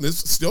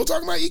 Still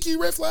talking about EQ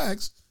red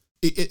flags.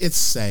 It's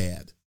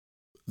sad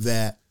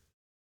that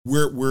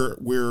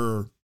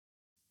we're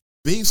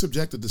being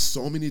subjected to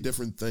so many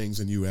different things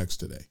in UX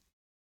today.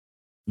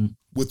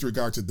 With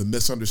regard to the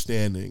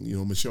misunderstanding,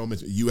 Michelle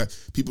mentioned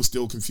UX. People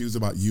still confused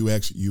about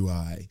UX,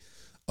 UI.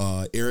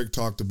 Eric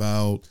talked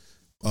about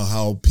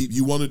how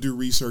you want to do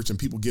research and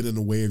people get in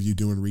the way of you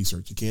doing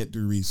research. You can't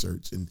do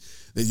research. And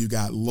then you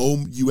got low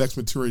UX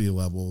maturity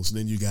levels.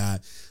 And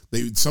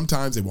then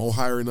sometimes they won't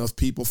hire enough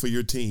people for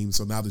your team.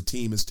 So now the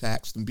team is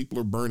taxed and people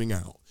are burning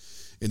out.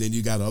 And then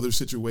you got other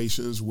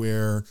situations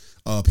where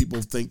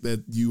people think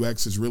that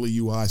UX is really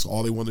UI. So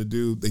all they want to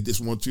do, they just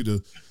want you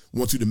to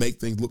make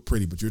things look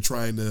pretty, but you're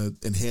trying to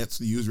enhance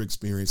the user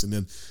experience. And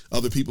then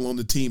other people on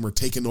the team are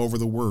taking over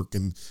the work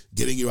and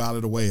getting you out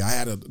of the way. I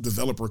had a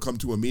developer come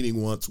to a meeting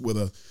once with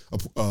a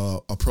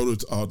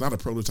prototype, not a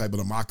prototype, but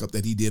a mock-up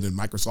that he did in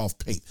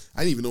Microsoft Paint. I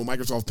didn't even know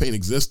Microsoft Paint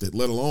existed,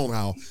 let alone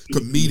how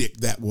comedic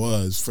that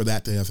was for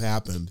that to have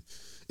happened.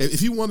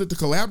 If you wanted to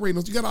collaborate,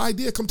 you got an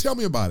idea, come tell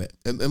me about it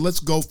and let's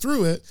go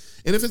through it.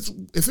 And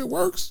if it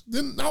works,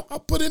 then I'll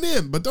put it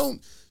in. But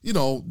don't,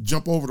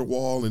 jump over the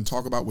wall and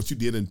talk about what you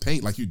did in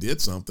Paint like you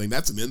did something.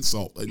 That's an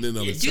insult in and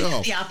of itself. Do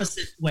it the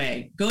opposite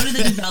way. Go to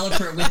the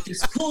developer with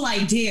this cool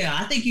idea.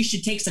 I think you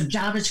should take some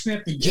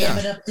JavaScript and jam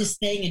it up this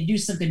thing and do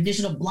some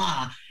conditional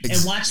blah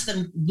and watch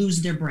them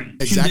lose their brain.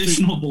 Exactly.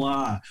 Conditional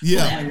blah.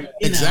 Yeah,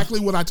 exactly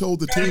what I told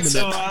the team. That's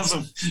so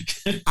awesome.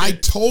 I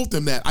told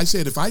them that. I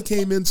said if I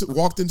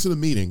walked into the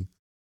meeting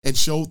and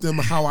showed them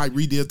how I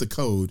redid the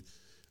code,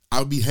 I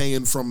would be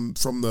hanging from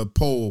the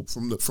pole,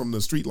 from the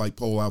streetlight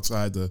pole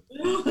outside the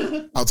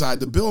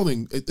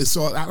building.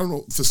 So I don't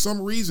know. For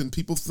some reason,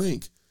 people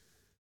think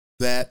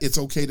that it's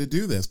okay to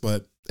do this,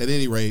 but at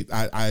any rate,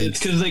 it's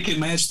because they can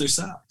match their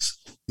socks.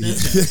 Yeah.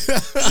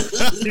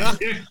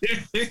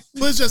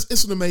 But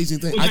it's an amazing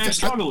thing. Which I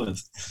struggle with.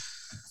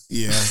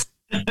 Yeah,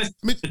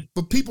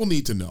 but people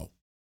need to know,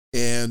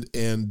 and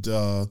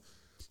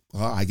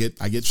I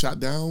get shot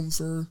down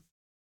for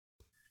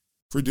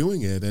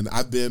doing it. And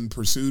I've been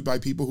pursued by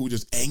people who are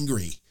just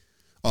angry.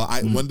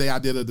 One day I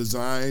did a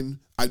design.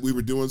 We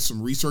were doing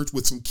some research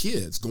with some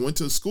kids, going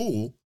to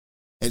school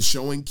and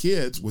showing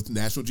kids with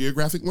National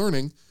Geographic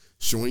Learning,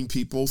 showing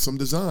people some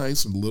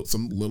designs,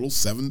 some little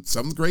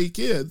seventh grade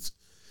kids,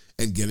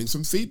 and getting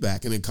some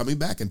feedback, and then coming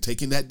back and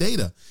taking that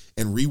data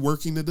and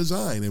reworking the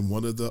design. And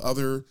one of the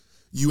other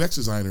UX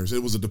designers,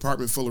 it was a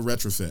department full of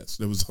retrofits.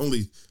 There was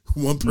only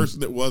one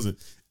person that wasn't.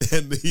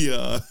 And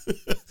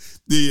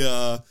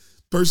the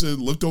person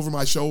looked over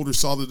my shoulder,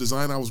 saw the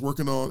design I was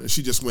working on, and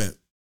she just went,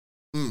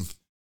 And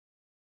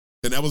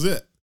that was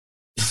it.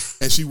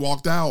 And she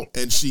walked out,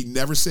 and she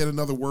never said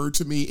another word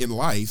to me in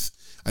life.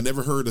 I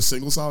never heard a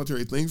single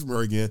solitary thing from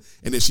her again.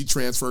 And then she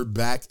transferred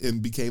back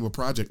and became a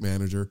project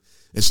manager,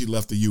 and she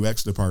left the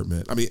UX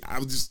department. I mean,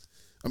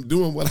 I'm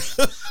doing what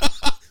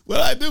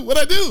I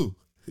do.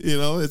 You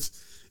know, it's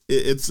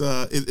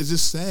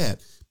just sad.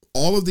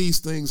 All of these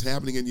things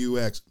happening in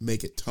UX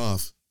make it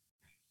tough.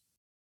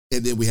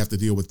 And then we have to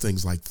deal with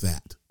things like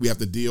that. We have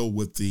to deal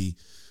with the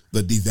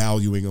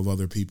devaluing of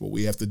other people.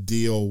 We have to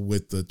deal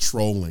with the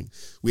trolling.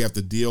 We have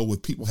to deal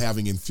with people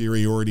having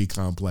inferiority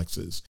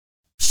complexes.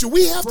 Should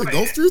we have to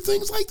go through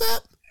things like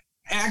that?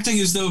 Acting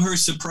as though her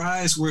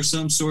surprise were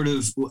some sort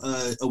of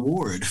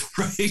award,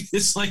 right?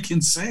 It's like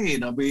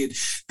insane. I mean,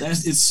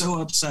 it's so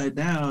upside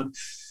down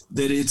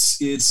that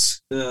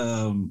it's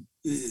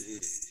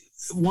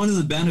one of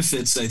the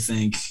benefits, I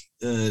think,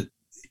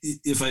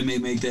 if I may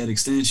make that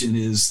extension,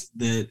 is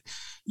that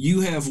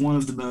you have one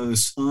of the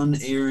most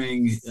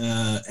unerring,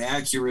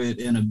 accurate,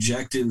 and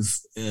objective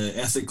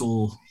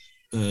ethical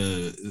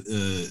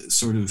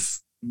sort of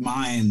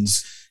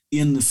minds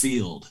in the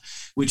field,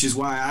 which is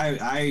why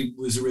I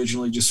was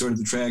originally just sort of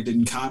attracted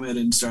and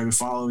commented and started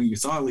following your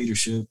thought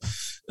leadership,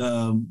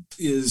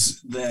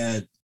 is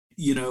that,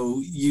 you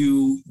know,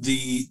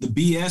 the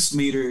BS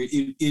meter,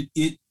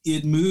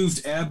 it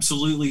moved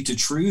absolutely to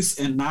truth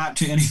and not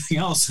to anything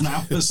else. And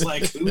I was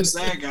like, who's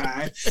that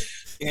guy?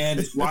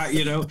 And why,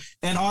 you know,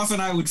 and often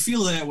I would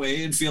feel that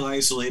way and feel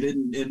isolated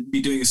and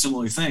be doing a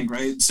similar thing.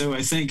 Right. So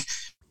I think,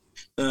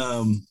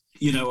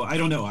 you know, I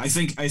don't know. I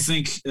think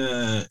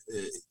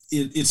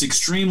it's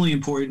extremely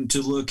important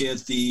to look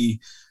at the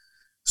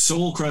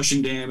soul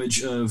crushing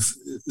damage of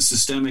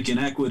systemic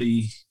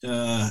inequity,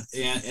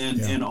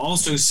 and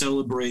also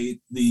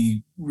celebrate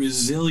the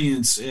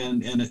resilience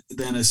and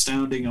then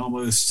astounding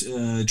almost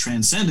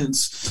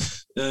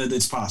transcendence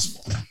that's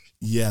possible.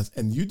 Yes.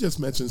 And you just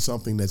mentioned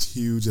something that's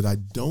huge that I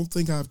don't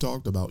think I've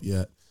talked about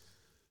yet.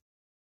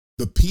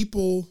 The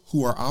people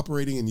who are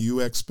operating in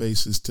UX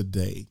spaces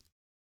today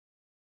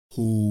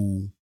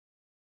who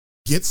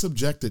get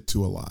subjected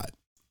to a lot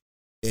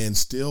and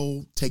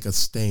still take a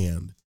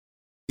stand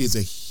is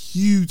a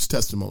huge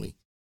testimony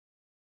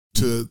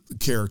to the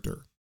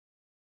character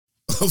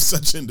of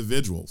such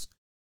individuals.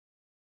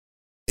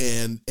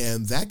 And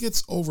that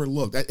gets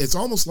overlooked. It's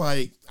almost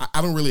like,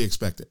 I don't really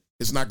expect it.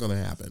 It's not going to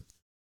happen.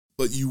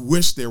 But you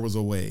wish there was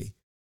a way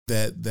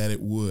that it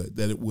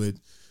would.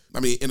 I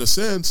mean, in a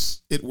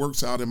sense, it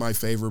works out in my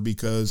favor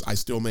because I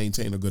still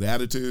maintain a good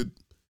attitude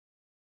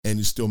and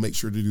you still make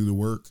sure to do the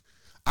work.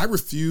 I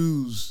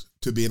refuse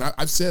to be, and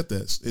I've said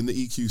this in the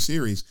EQ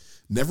series,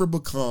 never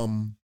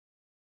become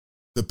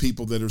the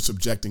people that are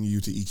subjecting you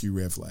to EQ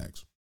red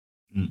flags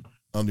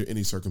under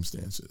any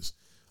circumstances.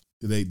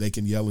 They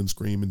can yell and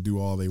scream and do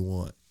all they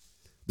want.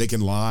 They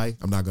can lie.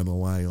 I'm not going to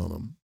lie on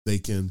them. They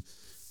can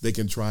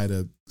try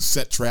to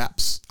set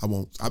traps. I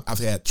won't. I've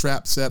had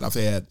traps set. I've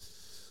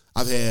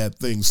had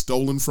things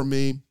stolen from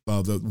me.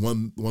 The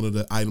one of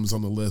the items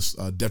on the list,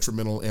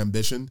 detrimental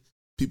ambition.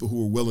 People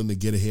who are willing to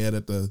get ahead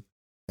at the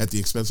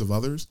expense of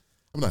others.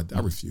 I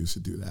refuse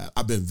to do that.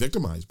 I've been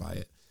victimized by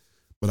it,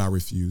 but I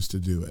refuse to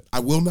do it. I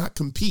will not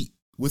compete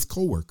with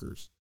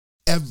coworkers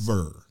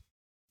ever.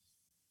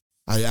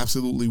 I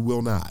absolutely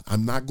will not.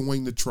 I'm not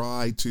going to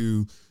try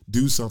to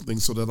do something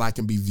so that I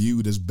can be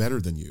viewed as better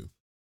than you.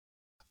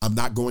 I'm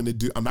not going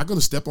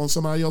to step on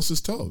somebody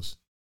else's toes.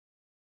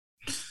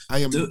 I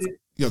am.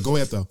 Go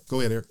ahead though. Go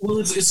ahead, Eric. Well,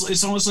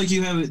 it's almost like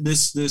you have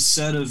this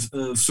set of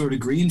sort of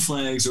green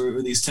flags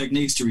or these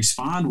techniques to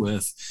respond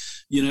with,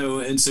 you know,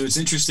 and so it's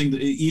interesting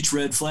that each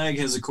red flag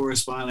has a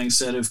corresponding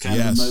set of kind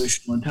of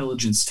emotional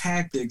intelligence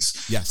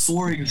tactics. Yes.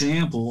 For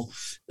example,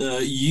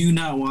 you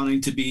not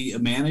wanting to be a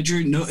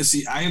manager. No,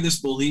 see, I have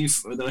this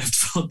belief that I've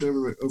developed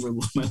over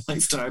my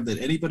lifetime that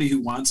anybody who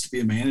wants to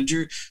be a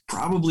manager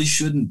probably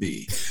shouldn't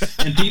be,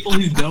 and people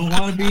who don't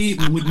want to be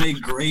would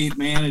make great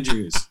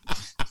managers.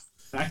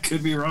 I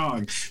could be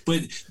wrong,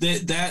 but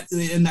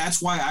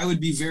that's why I would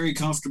be very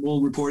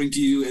comfortable reporting to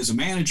you as a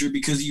manager,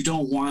 because you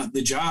don't want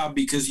the job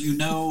because you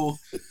know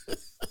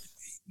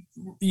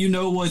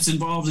what's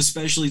involved,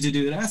 especially to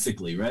do it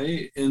ethically,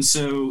 right? And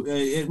so,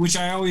 which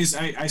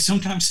I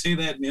sometimes say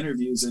that in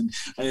interviews, and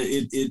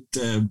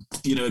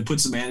it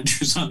puts the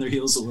managers on their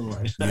heels a little.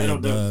 I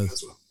don't know,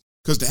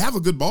 because to have a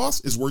good boss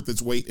is worth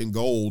its weight in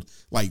gold,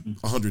 like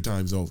 100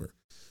 times over.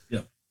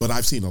 Yeah, but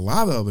I've seen a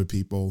lot of other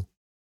people.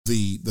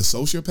 The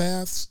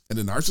sociopaths and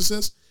the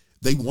narcissists,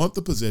 they want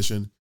the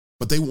position,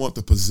 but they want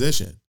the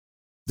position.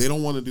 They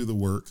don't want to do the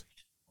work,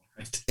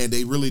 right. And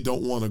they really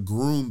don't want to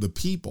groom the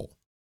people.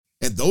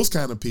 And those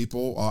kind of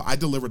people, I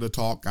delivered a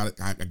talk. I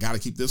got to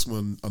keep this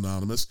one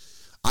anonymous.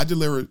 I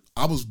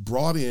was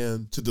brought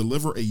in to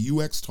deliver a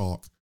UX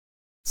talk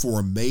for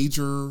a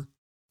major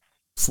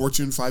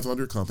Fortune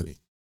 500 company.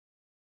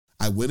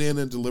 I went in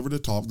and delivered a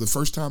talk. The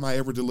first time I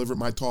ever delivered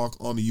my talk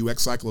on the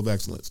UX Cycle of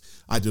Excellence,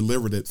 I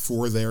delivered it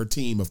for their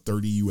team of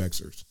 30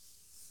 UXers.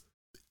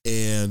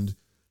 And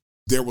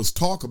there was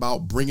talk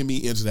about bringing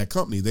me into that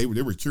company. They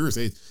were curious.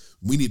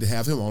 We need to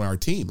have him on our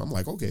team. I'm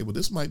like, okay, well,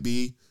 this might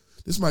be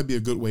this might be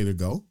a good way to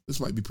go. This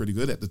might be pretty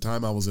good. At the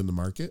time I was in the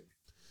market.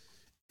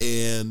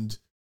 And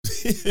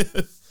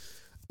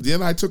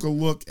then I took a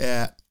look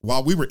at,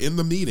 while we were in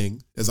the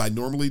meeting, as I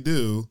normally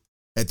do,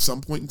 at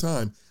some point in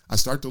time, I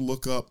start to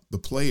look up the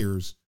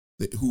players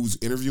who's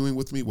interviewing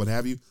with me, what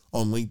have you,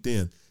 on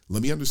LinkedIn.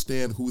 Let me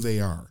understand who they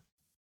are.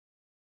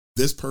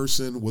 This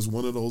person was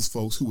one of those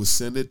folks who was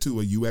sent to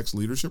a UX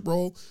leadership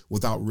role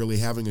without really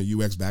having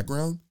a UX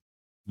background.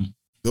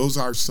 Those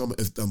are some,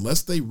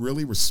 unless they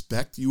really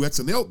respect UX,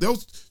 and they'll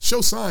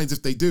show signs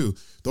if they do,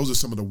 those are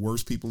some of the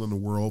worst people in the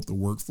world to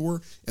work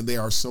for, and they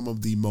are some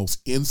of the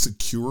most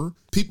insecure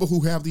people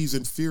who have these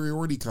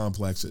inferiority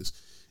complexes.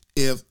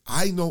 If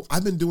I know,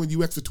 I've been doing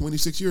UX for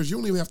 26 years, you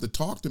don't even have to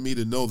talk to me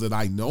to know that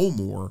I know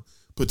more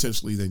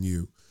potentially than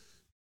you.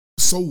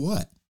 So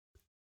what?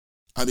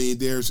 I mean,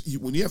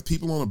 when you have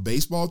people on a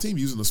baseball team,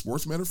 using a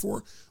sports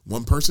metaphor,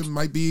 one person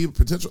might be a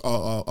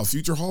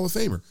future Hall of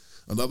Famer.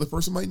 Another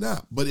person might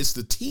not, but it's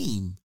the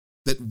team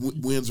that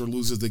wins or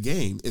loses the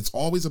game. It's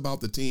always about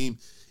the team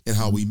and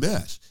how we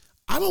mesh.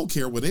 I don't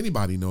care what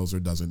anybody knows or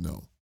doesn't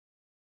know.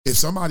 If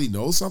somebody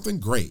knows something,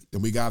 great.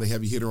 Then we got a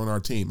heavy hitter on our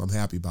team. I'm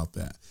happy about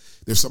that.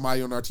 There's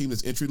somebody on our team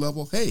that's entry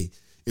level. Hey,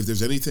 if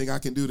there's anything I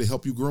can do to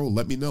help you grow,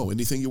 let me know.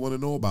 Anything you want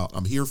to know about,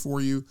 I'm here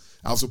for you.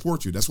 I'll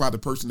support you. That's why the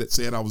person that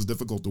said I was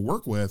difficult to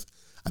work with,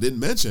 I didn't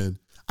mention,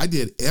 I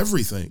did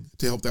everything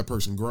to help that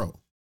person grow.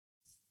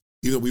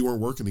 Even though we weren't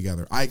working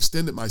together, I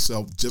extended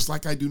myself just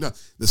like I do now.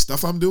 The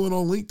stuff I'm doing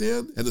on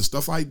LinkedIn and the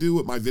stuff I do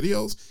with my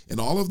videos and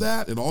all of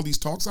that and all these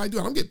talks I do,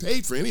 I don't get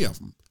paid for any of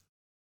them.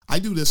 I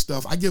do this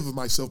stuff, I give of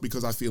myself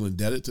because I feel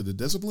indebted to the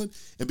discipline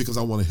and because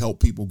I want to help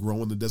people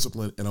grow in the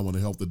discipline and I want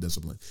to help the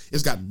discipline.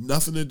 It's got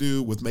nothing to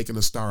do with making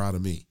a star out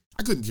of me.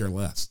 I couldn't care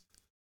less.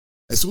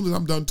 As soon as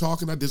I'm done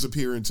talking, I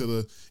disappear into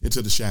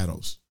the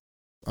shadows.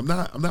 I'm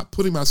not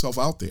putting myself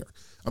out there.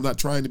 I'm not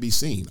trying to be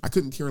seen. I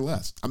couldn't care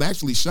less. I'm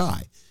actually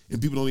shy,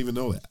 and people don't even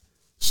know that.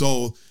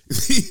 So,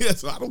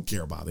 so I don't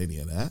care about any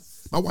of that.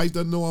 My wife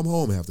doesn't know I'm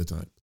home half the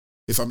time.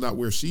 If I'm not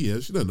where she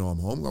is, she doesn't know I'm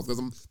home because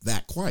I'm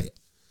that quiet.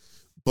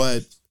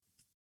 But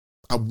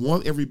I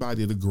want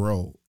everybody to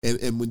grow.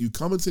 And when you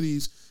come into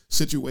these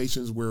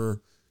situations where,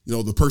 you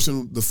know, the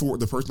person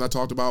I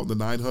talked about, the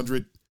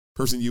 900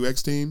 person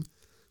UX team,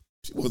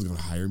 she wasn't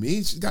going to hire me.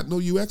 She's got no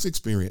UX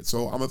experience.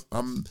 So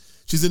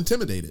she's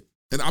intimidated.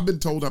 And I've been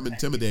told I'm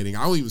intimidating.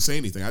 I don't even say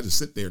anything. I just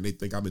sit there and they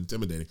think I'm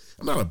intimidating.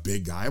 I'm not a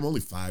big guy. I'm only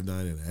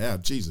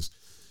 5'9.5". Jesus.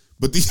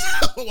 But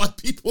why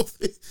people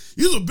think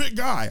you're a big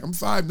guy. I'm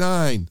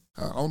 5'9".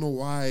 I don't know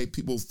why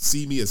people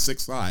see me as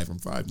 6'5". I'm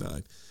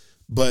 5'9".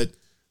 But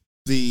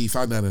the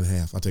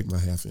 5'9.5", I'll take my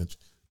half inch.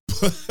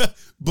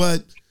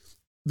 But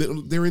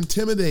they're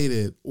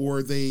intimidated,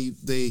 or they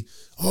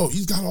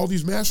he's got all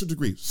these master's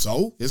degrees.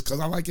 So it's because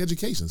I like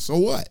education. So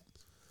what?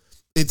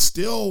 It's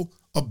still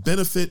a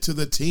benefit to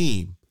the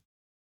team.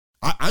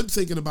 I'm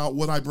thinking about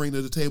what I bring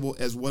to the table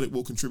as what it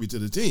will contribute to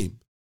the team.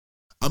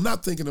 I'm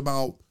not thinking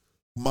about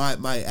my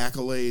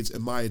accolades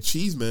and my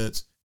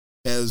achievements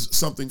as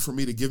something for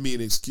me to give me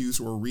an excuse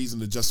or a reason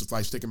to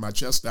justify sticking my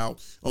chest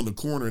out on the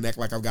corner and act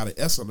like I've got an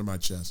S under my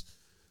chest.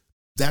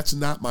 That's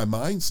not my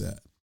mindset.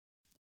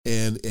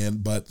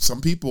 But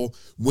some people,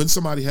 when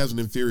somebody has an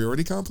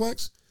inferiority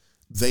complex,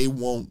 they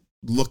won't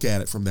look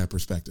at it from that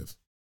perspective.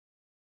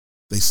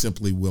 They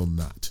simply will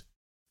not.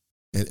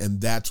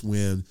 And that's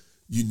when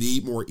you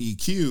need more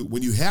EQ.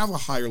 When you have a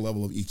higher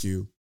level of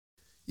EQ,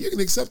 you can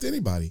accept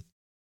anybody.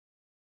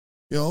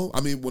 You know,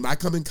 I mean, when I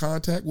come in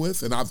contact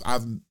with, and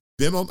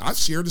I've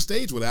shared the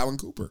stage with Alan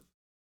Cooper,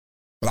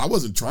 but I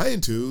wasn't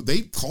trying to. They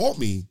called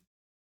me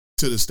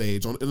to the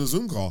stage in a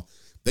Zoom call.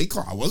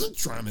 I wasn't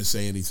trying to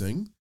say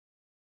anything,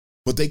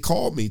 but they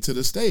called me to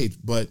the stage.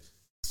 But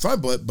for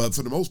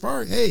the most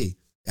part, hey,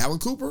 Alan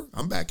Cooper,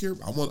 I'm back here.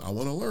 I want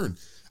to learn.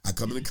 I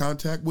come into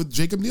contact with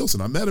Jacob Nielsen.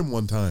 I met him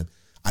one time.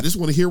 I just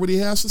want to hear what he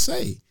has to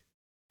say.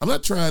 I'm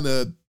not trying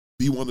to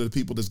be one of the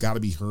people that's got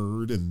to be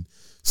heard and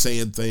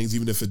saying things,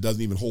 even if it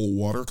doesn't even hold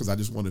water, because I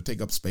just want to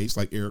take up space,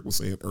 like Eric was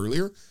saying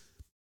earlier.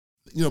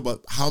 You know,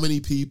 but how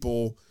many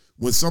people,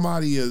 when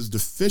somebody is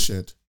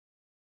deficient,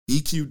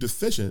 EQ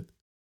deficient,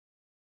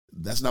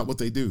 that's not what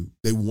they do.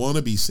 They want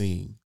to be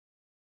seen.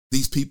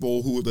 These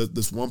people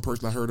this one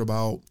person I heard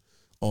about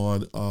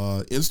on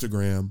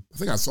Instagram, I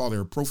think I saw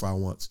their profile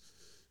once,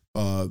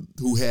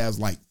 who has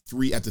like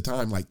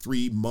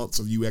 3 months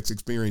of UX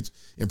experience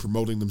in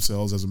promoting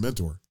themselves as a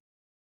mentor.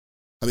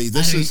 I mean,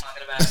 this is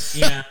talking about.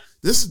 Yeah.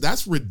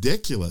 That's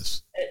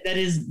ridiculous. That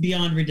is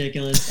beyond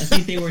ridiculous. I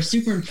think they were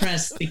super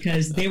impressed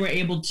because they were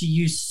able to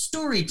use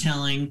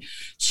storytelling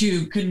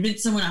to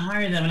convince someone to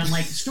hire them. And I'm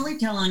like,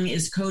 storytelling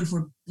is code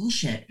for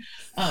bullshit.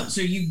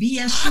 So you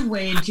BS your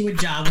way into a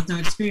job with no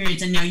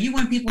experience, and now you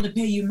want people to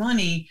pay you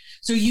money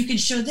so you can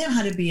show them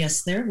how to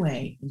BS their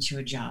way into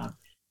a job.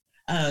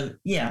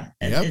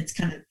 It's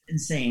kind of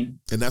insane.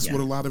 And that's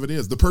what a lot of it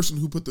is. The person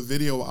who put the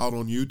video out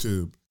on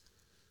YouTube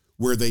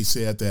where they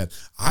said that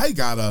I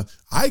got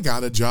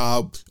a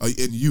job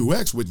in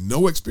UX with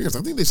no experience.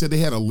 I think they said they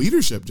had a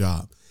leadership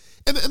job.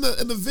 And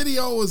the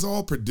video is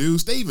all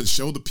produced. They even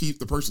show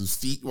the person's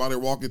feet while they're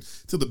walking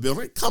to the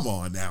building. Come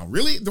on now,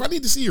 really? Do I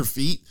need to see your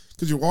feet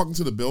because you're walking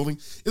to the building?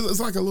 It's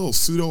like a little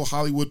pseudo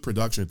Hollywood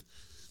production.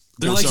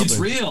 They're like, something. It's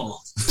real.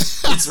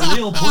 It's a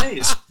real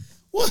place.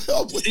 Well,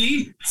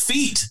 see?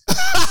 Feet.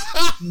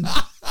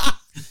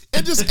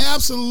 And just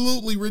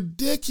absolutely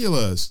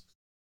ridiculous.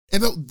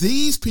 And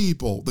these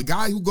people, the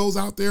guy who goes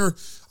out there,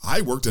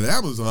 I worked at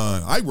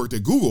Amazon, I worked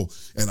at Google,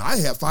 and I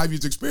have 5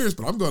 years experience,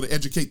 but I'm going to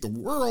educate the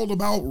world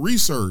about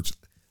research.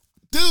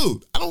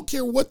 Dude, I don't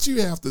care what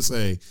you have to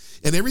say.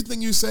 And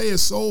everything you say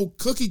is so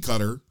cookie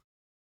cutter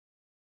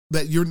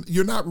that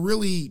you're not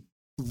really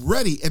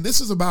ready. And this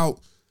is about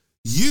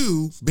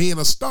you being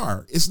a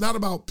star. It's not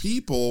about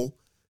people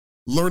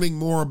learning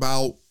more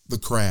about the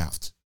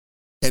craft.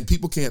 And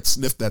people can't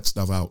sniff that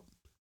stuff out.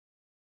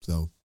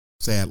 So,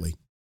 sadly.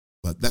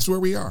 But that's where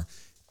we are.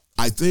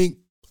 I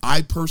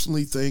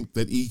personally think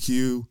that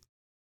EQ,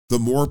 the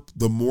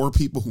more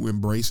people who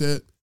embrace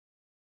it,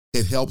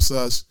 it helps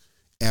us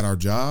at our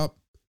job.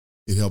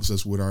 It helps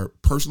us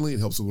personally, it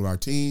helps us with our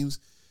teams.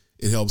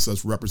 It helps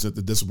us represent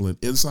the discipline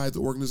inside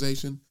the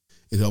organization.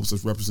 It helps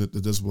us represent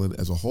the discipline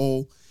as a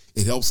whole.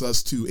 It helps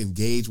us to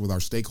engage with our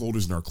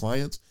stakeholders and our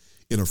clients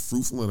in a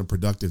fruitful and a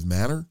productive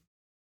manner.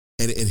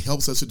 And it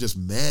helps us to just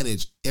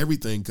manage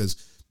everything because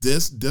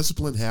this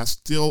discipline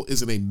still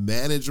isn't a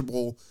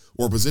manageable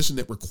or a position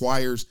that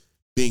requires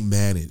being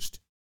managed.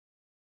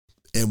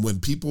 And when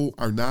people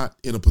are not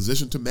in a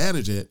position to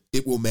manage it,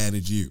 it will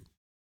manage you.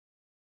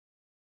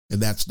 And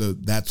that's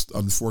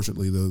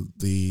unfortunately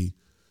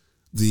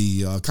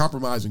the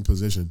compromising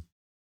position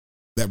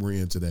that we're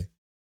in today.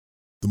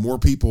 The more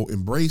people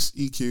embrace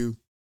EQ,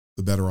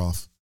 the better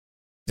off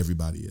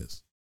everybody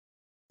is.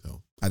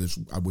 So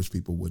I wish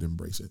people would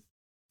embrace it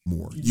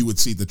more. You would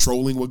see the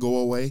trolling would go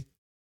away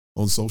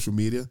on social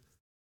media.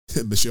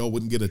 Michelle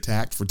wouldn't get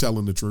attacked for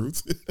telling the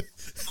truth.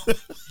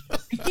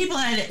 If people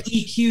had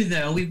EQ,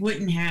 though, we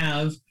wouldn't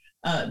have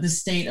the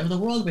state of the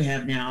world we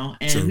have now.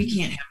 And True. We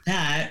can't have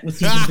that with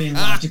people being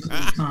logically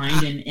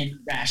kind and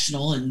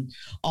rational and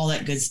all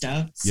that good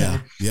stuff. So.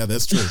 Yeah,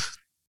 that's true.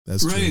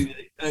 That's right. True.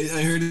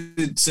 I heard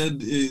it said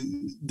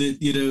that,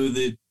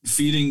 that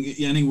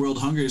ending world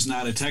hunger is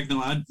not a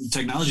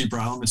technology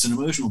problem. It's an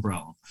emotional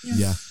problem.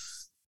 Yeah.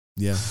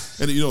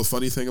 And the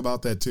funny thing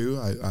about that too,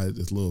 I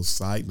just a little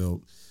side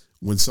note,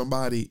 when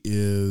somebody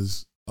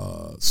is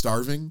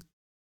starving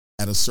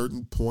at a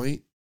certain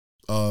point,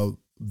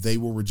 they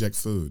will reject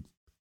food.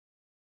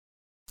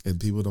 And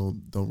people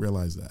don't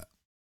realize that.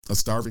 A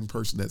starving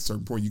person at a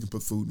certain point, you can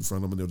put food in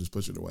front of them and they'll just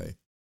push it away.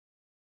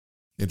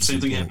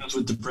 Same thing happens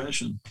with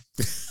depression.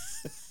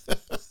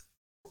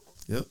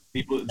 Yep.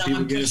 People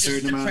get a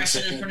certain amount of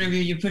depression in front of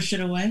you, you push it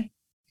away?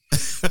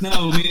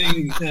 No,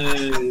 meaning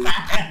that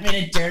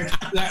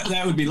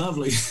that would be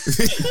lovely.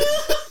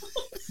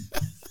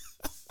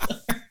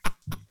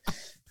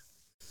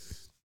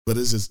 But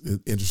it's just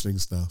interesting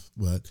stuff.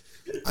 But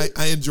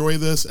I enjoy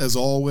this as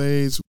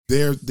always.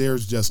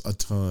 There's just a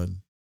ton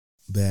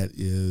that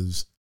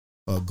is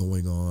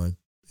going on,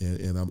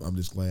 and I'm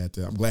just glad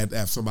to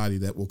have somebody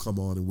that will come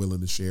on and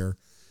willing to share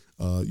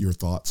your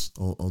thoughts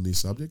on these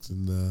subjects.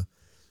 And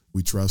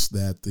we trust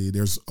that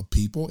there's a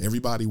people.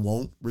 Everybody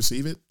won't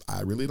receive it.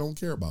 I really don't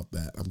care about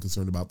that. I'm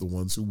concerned about the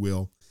ones who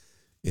will,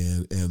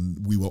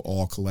 and we will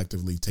all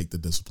collectively take the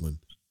discipline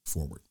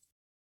forward.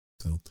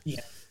 So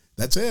yeah.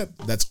 That's it.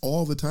 That's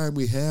all the time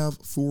we have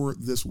for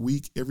this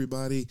week,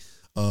 everybody,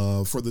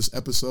 for this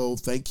episode.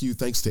 Thank you.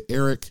 Thanks to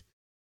Eric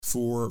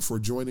for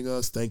joining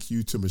us. Thank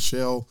you to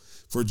Michelle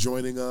for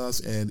joining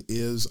us. And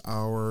is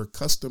our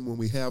custom when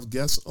we have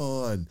guests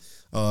on.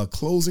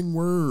 Closing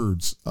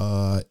words.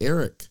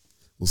 Eric,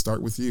 we'll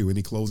start with you.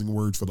 Any closing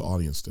words for the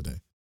audience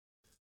today?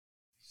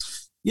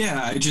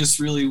 Yeah, I just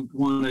really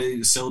want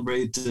to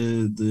celebrate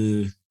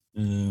the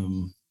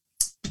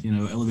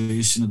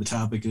elevation of the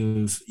topic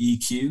of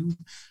EQ.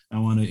 I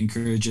want to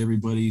encourage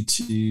everybody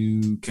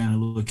to kind of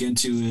look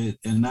into it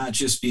and not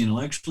just be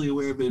intellectually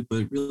aware of it,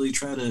 but really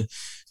try to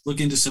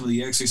look into some of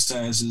the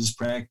exercises,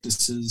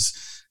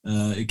 practices.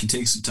 It can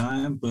take some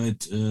time,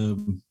 but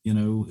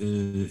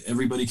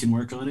everybody can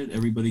work on it.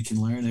 Everybody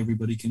can learn.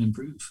 Everybody can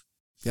improve.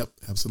 Yep,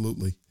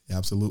 absolutely.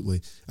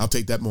 Absolutely. I'll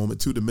take that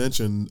moment too to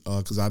mention,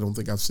 because I don't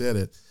think I've said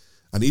it,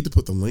 I need to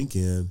put the link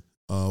in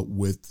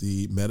with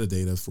the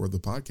metadata for the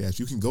podcast.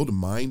 You can go to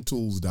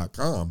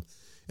mindtools.com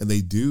and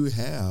they do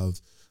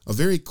have a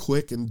very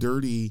quick and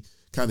dirty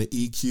kind of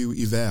EQ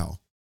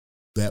eval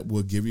that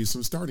will give you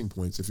some starting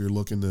points if you're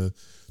looking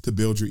to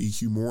build your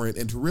EQ more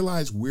and to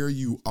realize where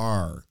you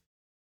are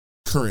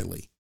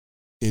currently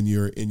in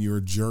your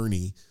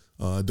journey.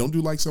 Don't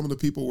do like some of the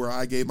people where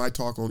I gave my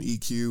talk on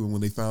EQ and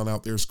when they found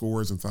out their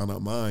scores and found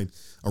out mine,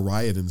 a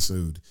riot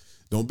ensued.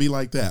 Don't be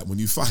like that. When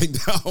you find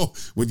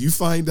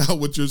out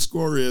what your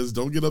score is,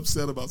 don't get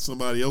upset about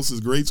somebody else's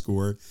great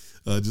score.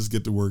 Just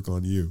get to work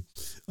on you.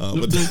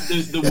 But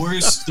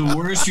the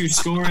worse your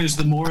score is,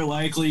 the more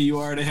likely you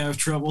are to have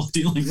trouble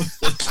dealing with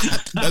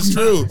it. That's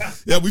true.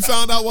 Yeah, we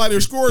found out why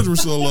their scores were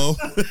so low.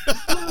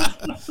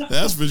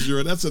 That's for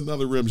sure. That's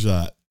another rim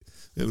shot.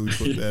 And we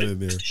put that in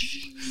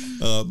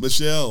there.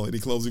 Michelle, any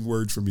closing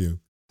words from you?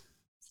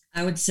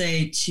 I would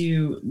say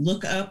to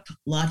look up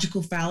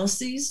logical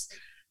fallacies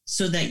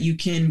so that you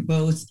can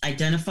both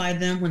identify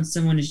them when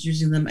someone is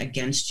using them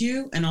against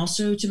you, and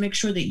also to make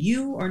sure that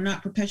you are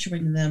not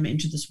perpetuating them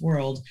into this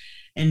world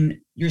and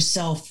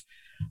yourself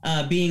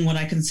being what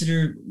I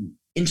consider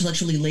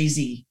intellectually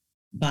lazy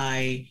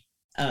by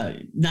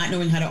not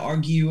knowing how to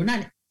argue, or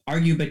not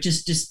argue, but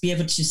just be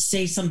able to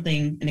say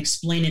something and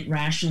explain it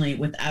rationally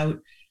without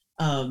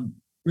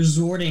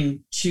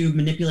resorting to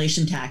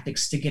manipulation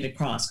tactics to get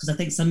across. Because I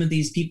think some of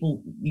these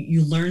people,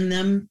 you learn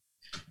them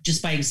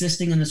just by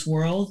existing in this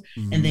world,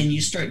 and then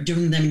you start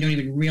doing them and you don't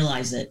even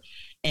realize it.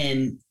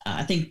 And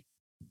I think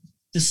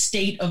the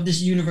state of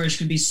this universe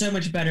could be so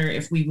much better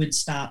if we would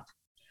stop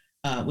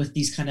with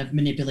these kind of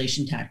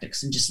manipulation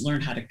tactics and just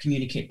learn how to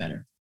communicate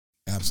better.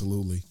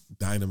 Absolutely.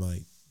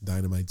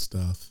 Dynamite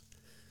stuff.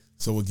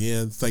 So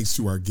again, thanks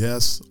to our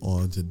guests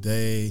on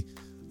today.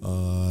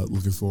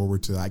 Looking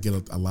forward to, I get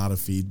a lot of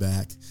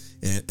feedback,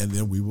 and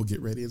then we will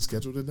get ready and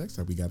schedule the next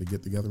time. We got to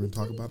get together and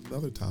talk about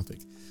another topic.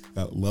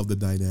 Love the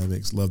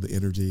dynamics, love the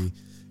energy,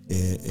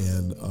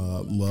 and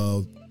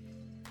love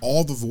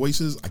all the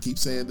voices. I keep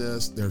saying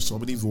this, there are so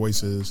many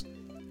voices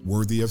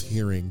worthy of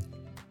hearing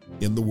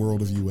in the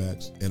world of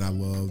UX, and I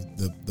love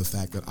the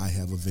fact that I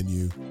have a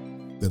venue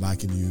that I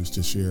can use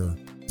to share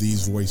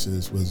these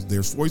voices.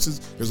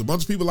 There's a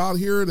bunch of people out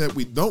here that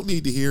we don't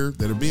need to hear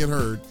that are being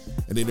heard,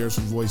 and then there's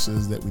some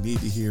voices that we need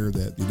to hear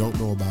that we don't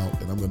know about,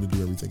 and I'm going to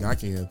do everything I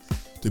can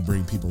to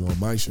bring people on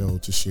my show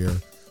to share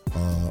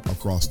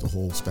across the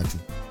whole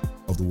spectrum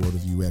of the world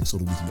of UX so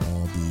that we can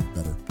all be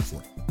better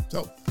for it.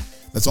 So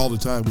that's all the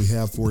time we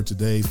have for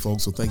today,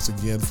 folks. So thanks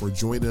again for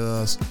joining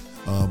us.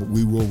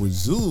 We will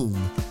resume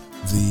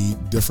the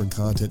different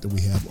content that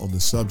we have on the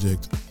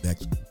subject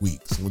next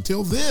week. So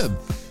until then,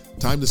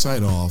 time to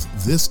sign off.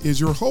 This is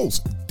your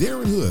host,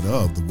 Darren Hood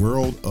of the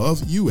World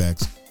of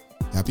UX.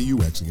 Happy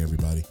UXing,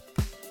 everybody.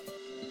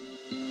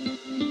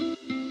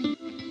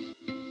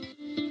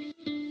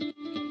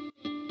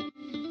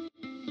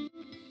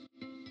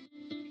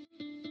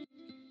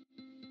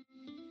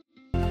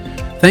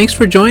 Thanks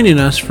for joining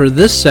us for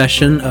this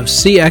session of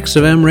CX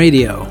of M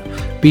Radio.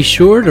 Be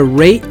sure to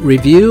rate,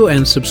 review,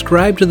 and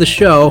subscribe to the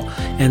show,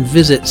 and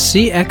visit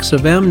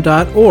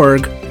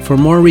cxofm.org for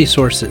more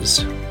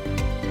resources.